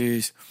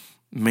scriptures,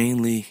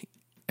 mainly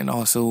and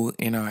also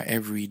in our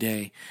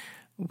everyday.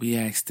 We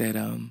ask that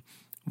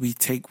we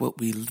take what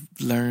we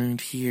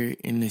learned here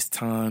in this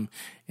time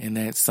and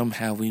that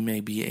somehow we may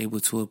be able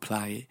to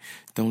apply it.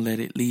 Don't let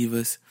it leave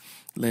us.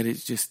 Let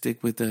it just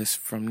stick with us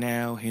from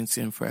now, hence,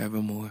 and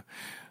forevermore.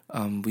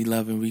 We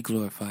love and we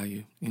glorify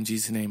you. In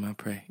Jesus' name I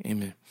pray.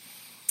 Amen.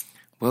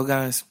 Well,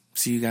 guys,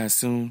 see you guys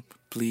soon.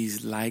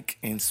 Please like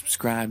and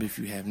subscribe if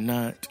you have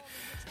not.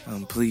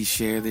 Please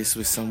share this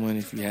with someone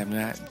if you have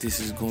not. This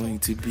is going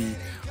to be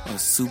a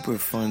super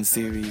fun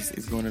series.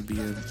 It's going to be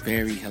a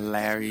very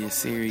hilarious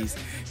series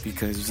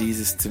because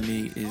Jesus to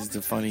me is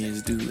the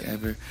funniest dude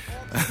ever.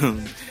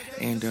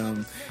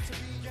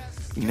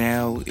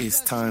 Now it's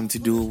time to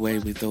do away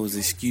with those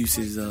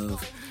excuses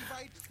of,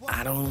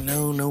 I don't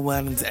know, no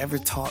one's ever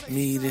taught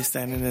me this,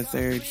 that, and the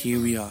third. Here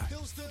we are.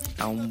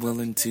 I'm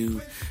willing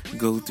to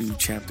go through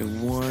chapter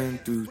 1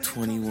 through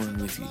 21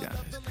 with you guys.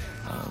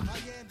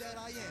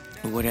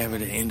 Whatever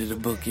the end of the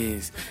book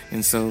is.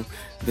 And so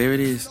there it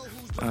is.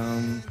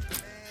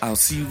 I'll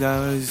see you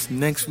guys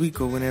next week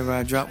or whenever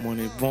I drop one.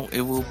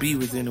 It will be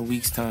within a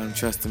week's time.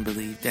 Trust and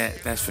believe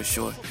that's for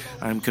sure.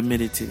 I'm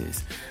committed to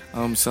this.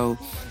 So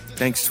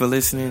thanks for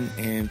listening,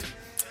 and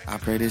I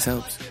pray this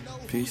helps.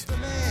 Peace.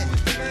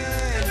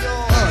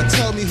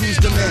 Tell me who's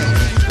the man.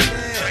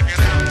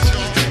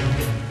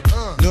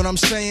 Know what I'm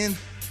saying?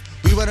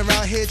 We run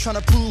around here trying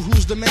to prove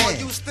who's the man.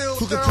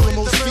 Who can pull the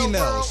most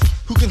females?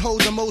 Who can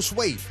hold the most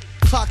weight?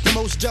 Clock the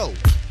most dough?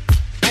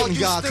 Didn't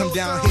God come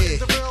down here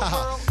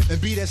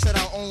and beat us at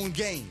our own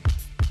game?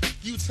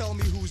 You tell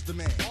me who's the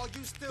man.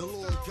 The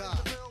Lord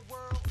God.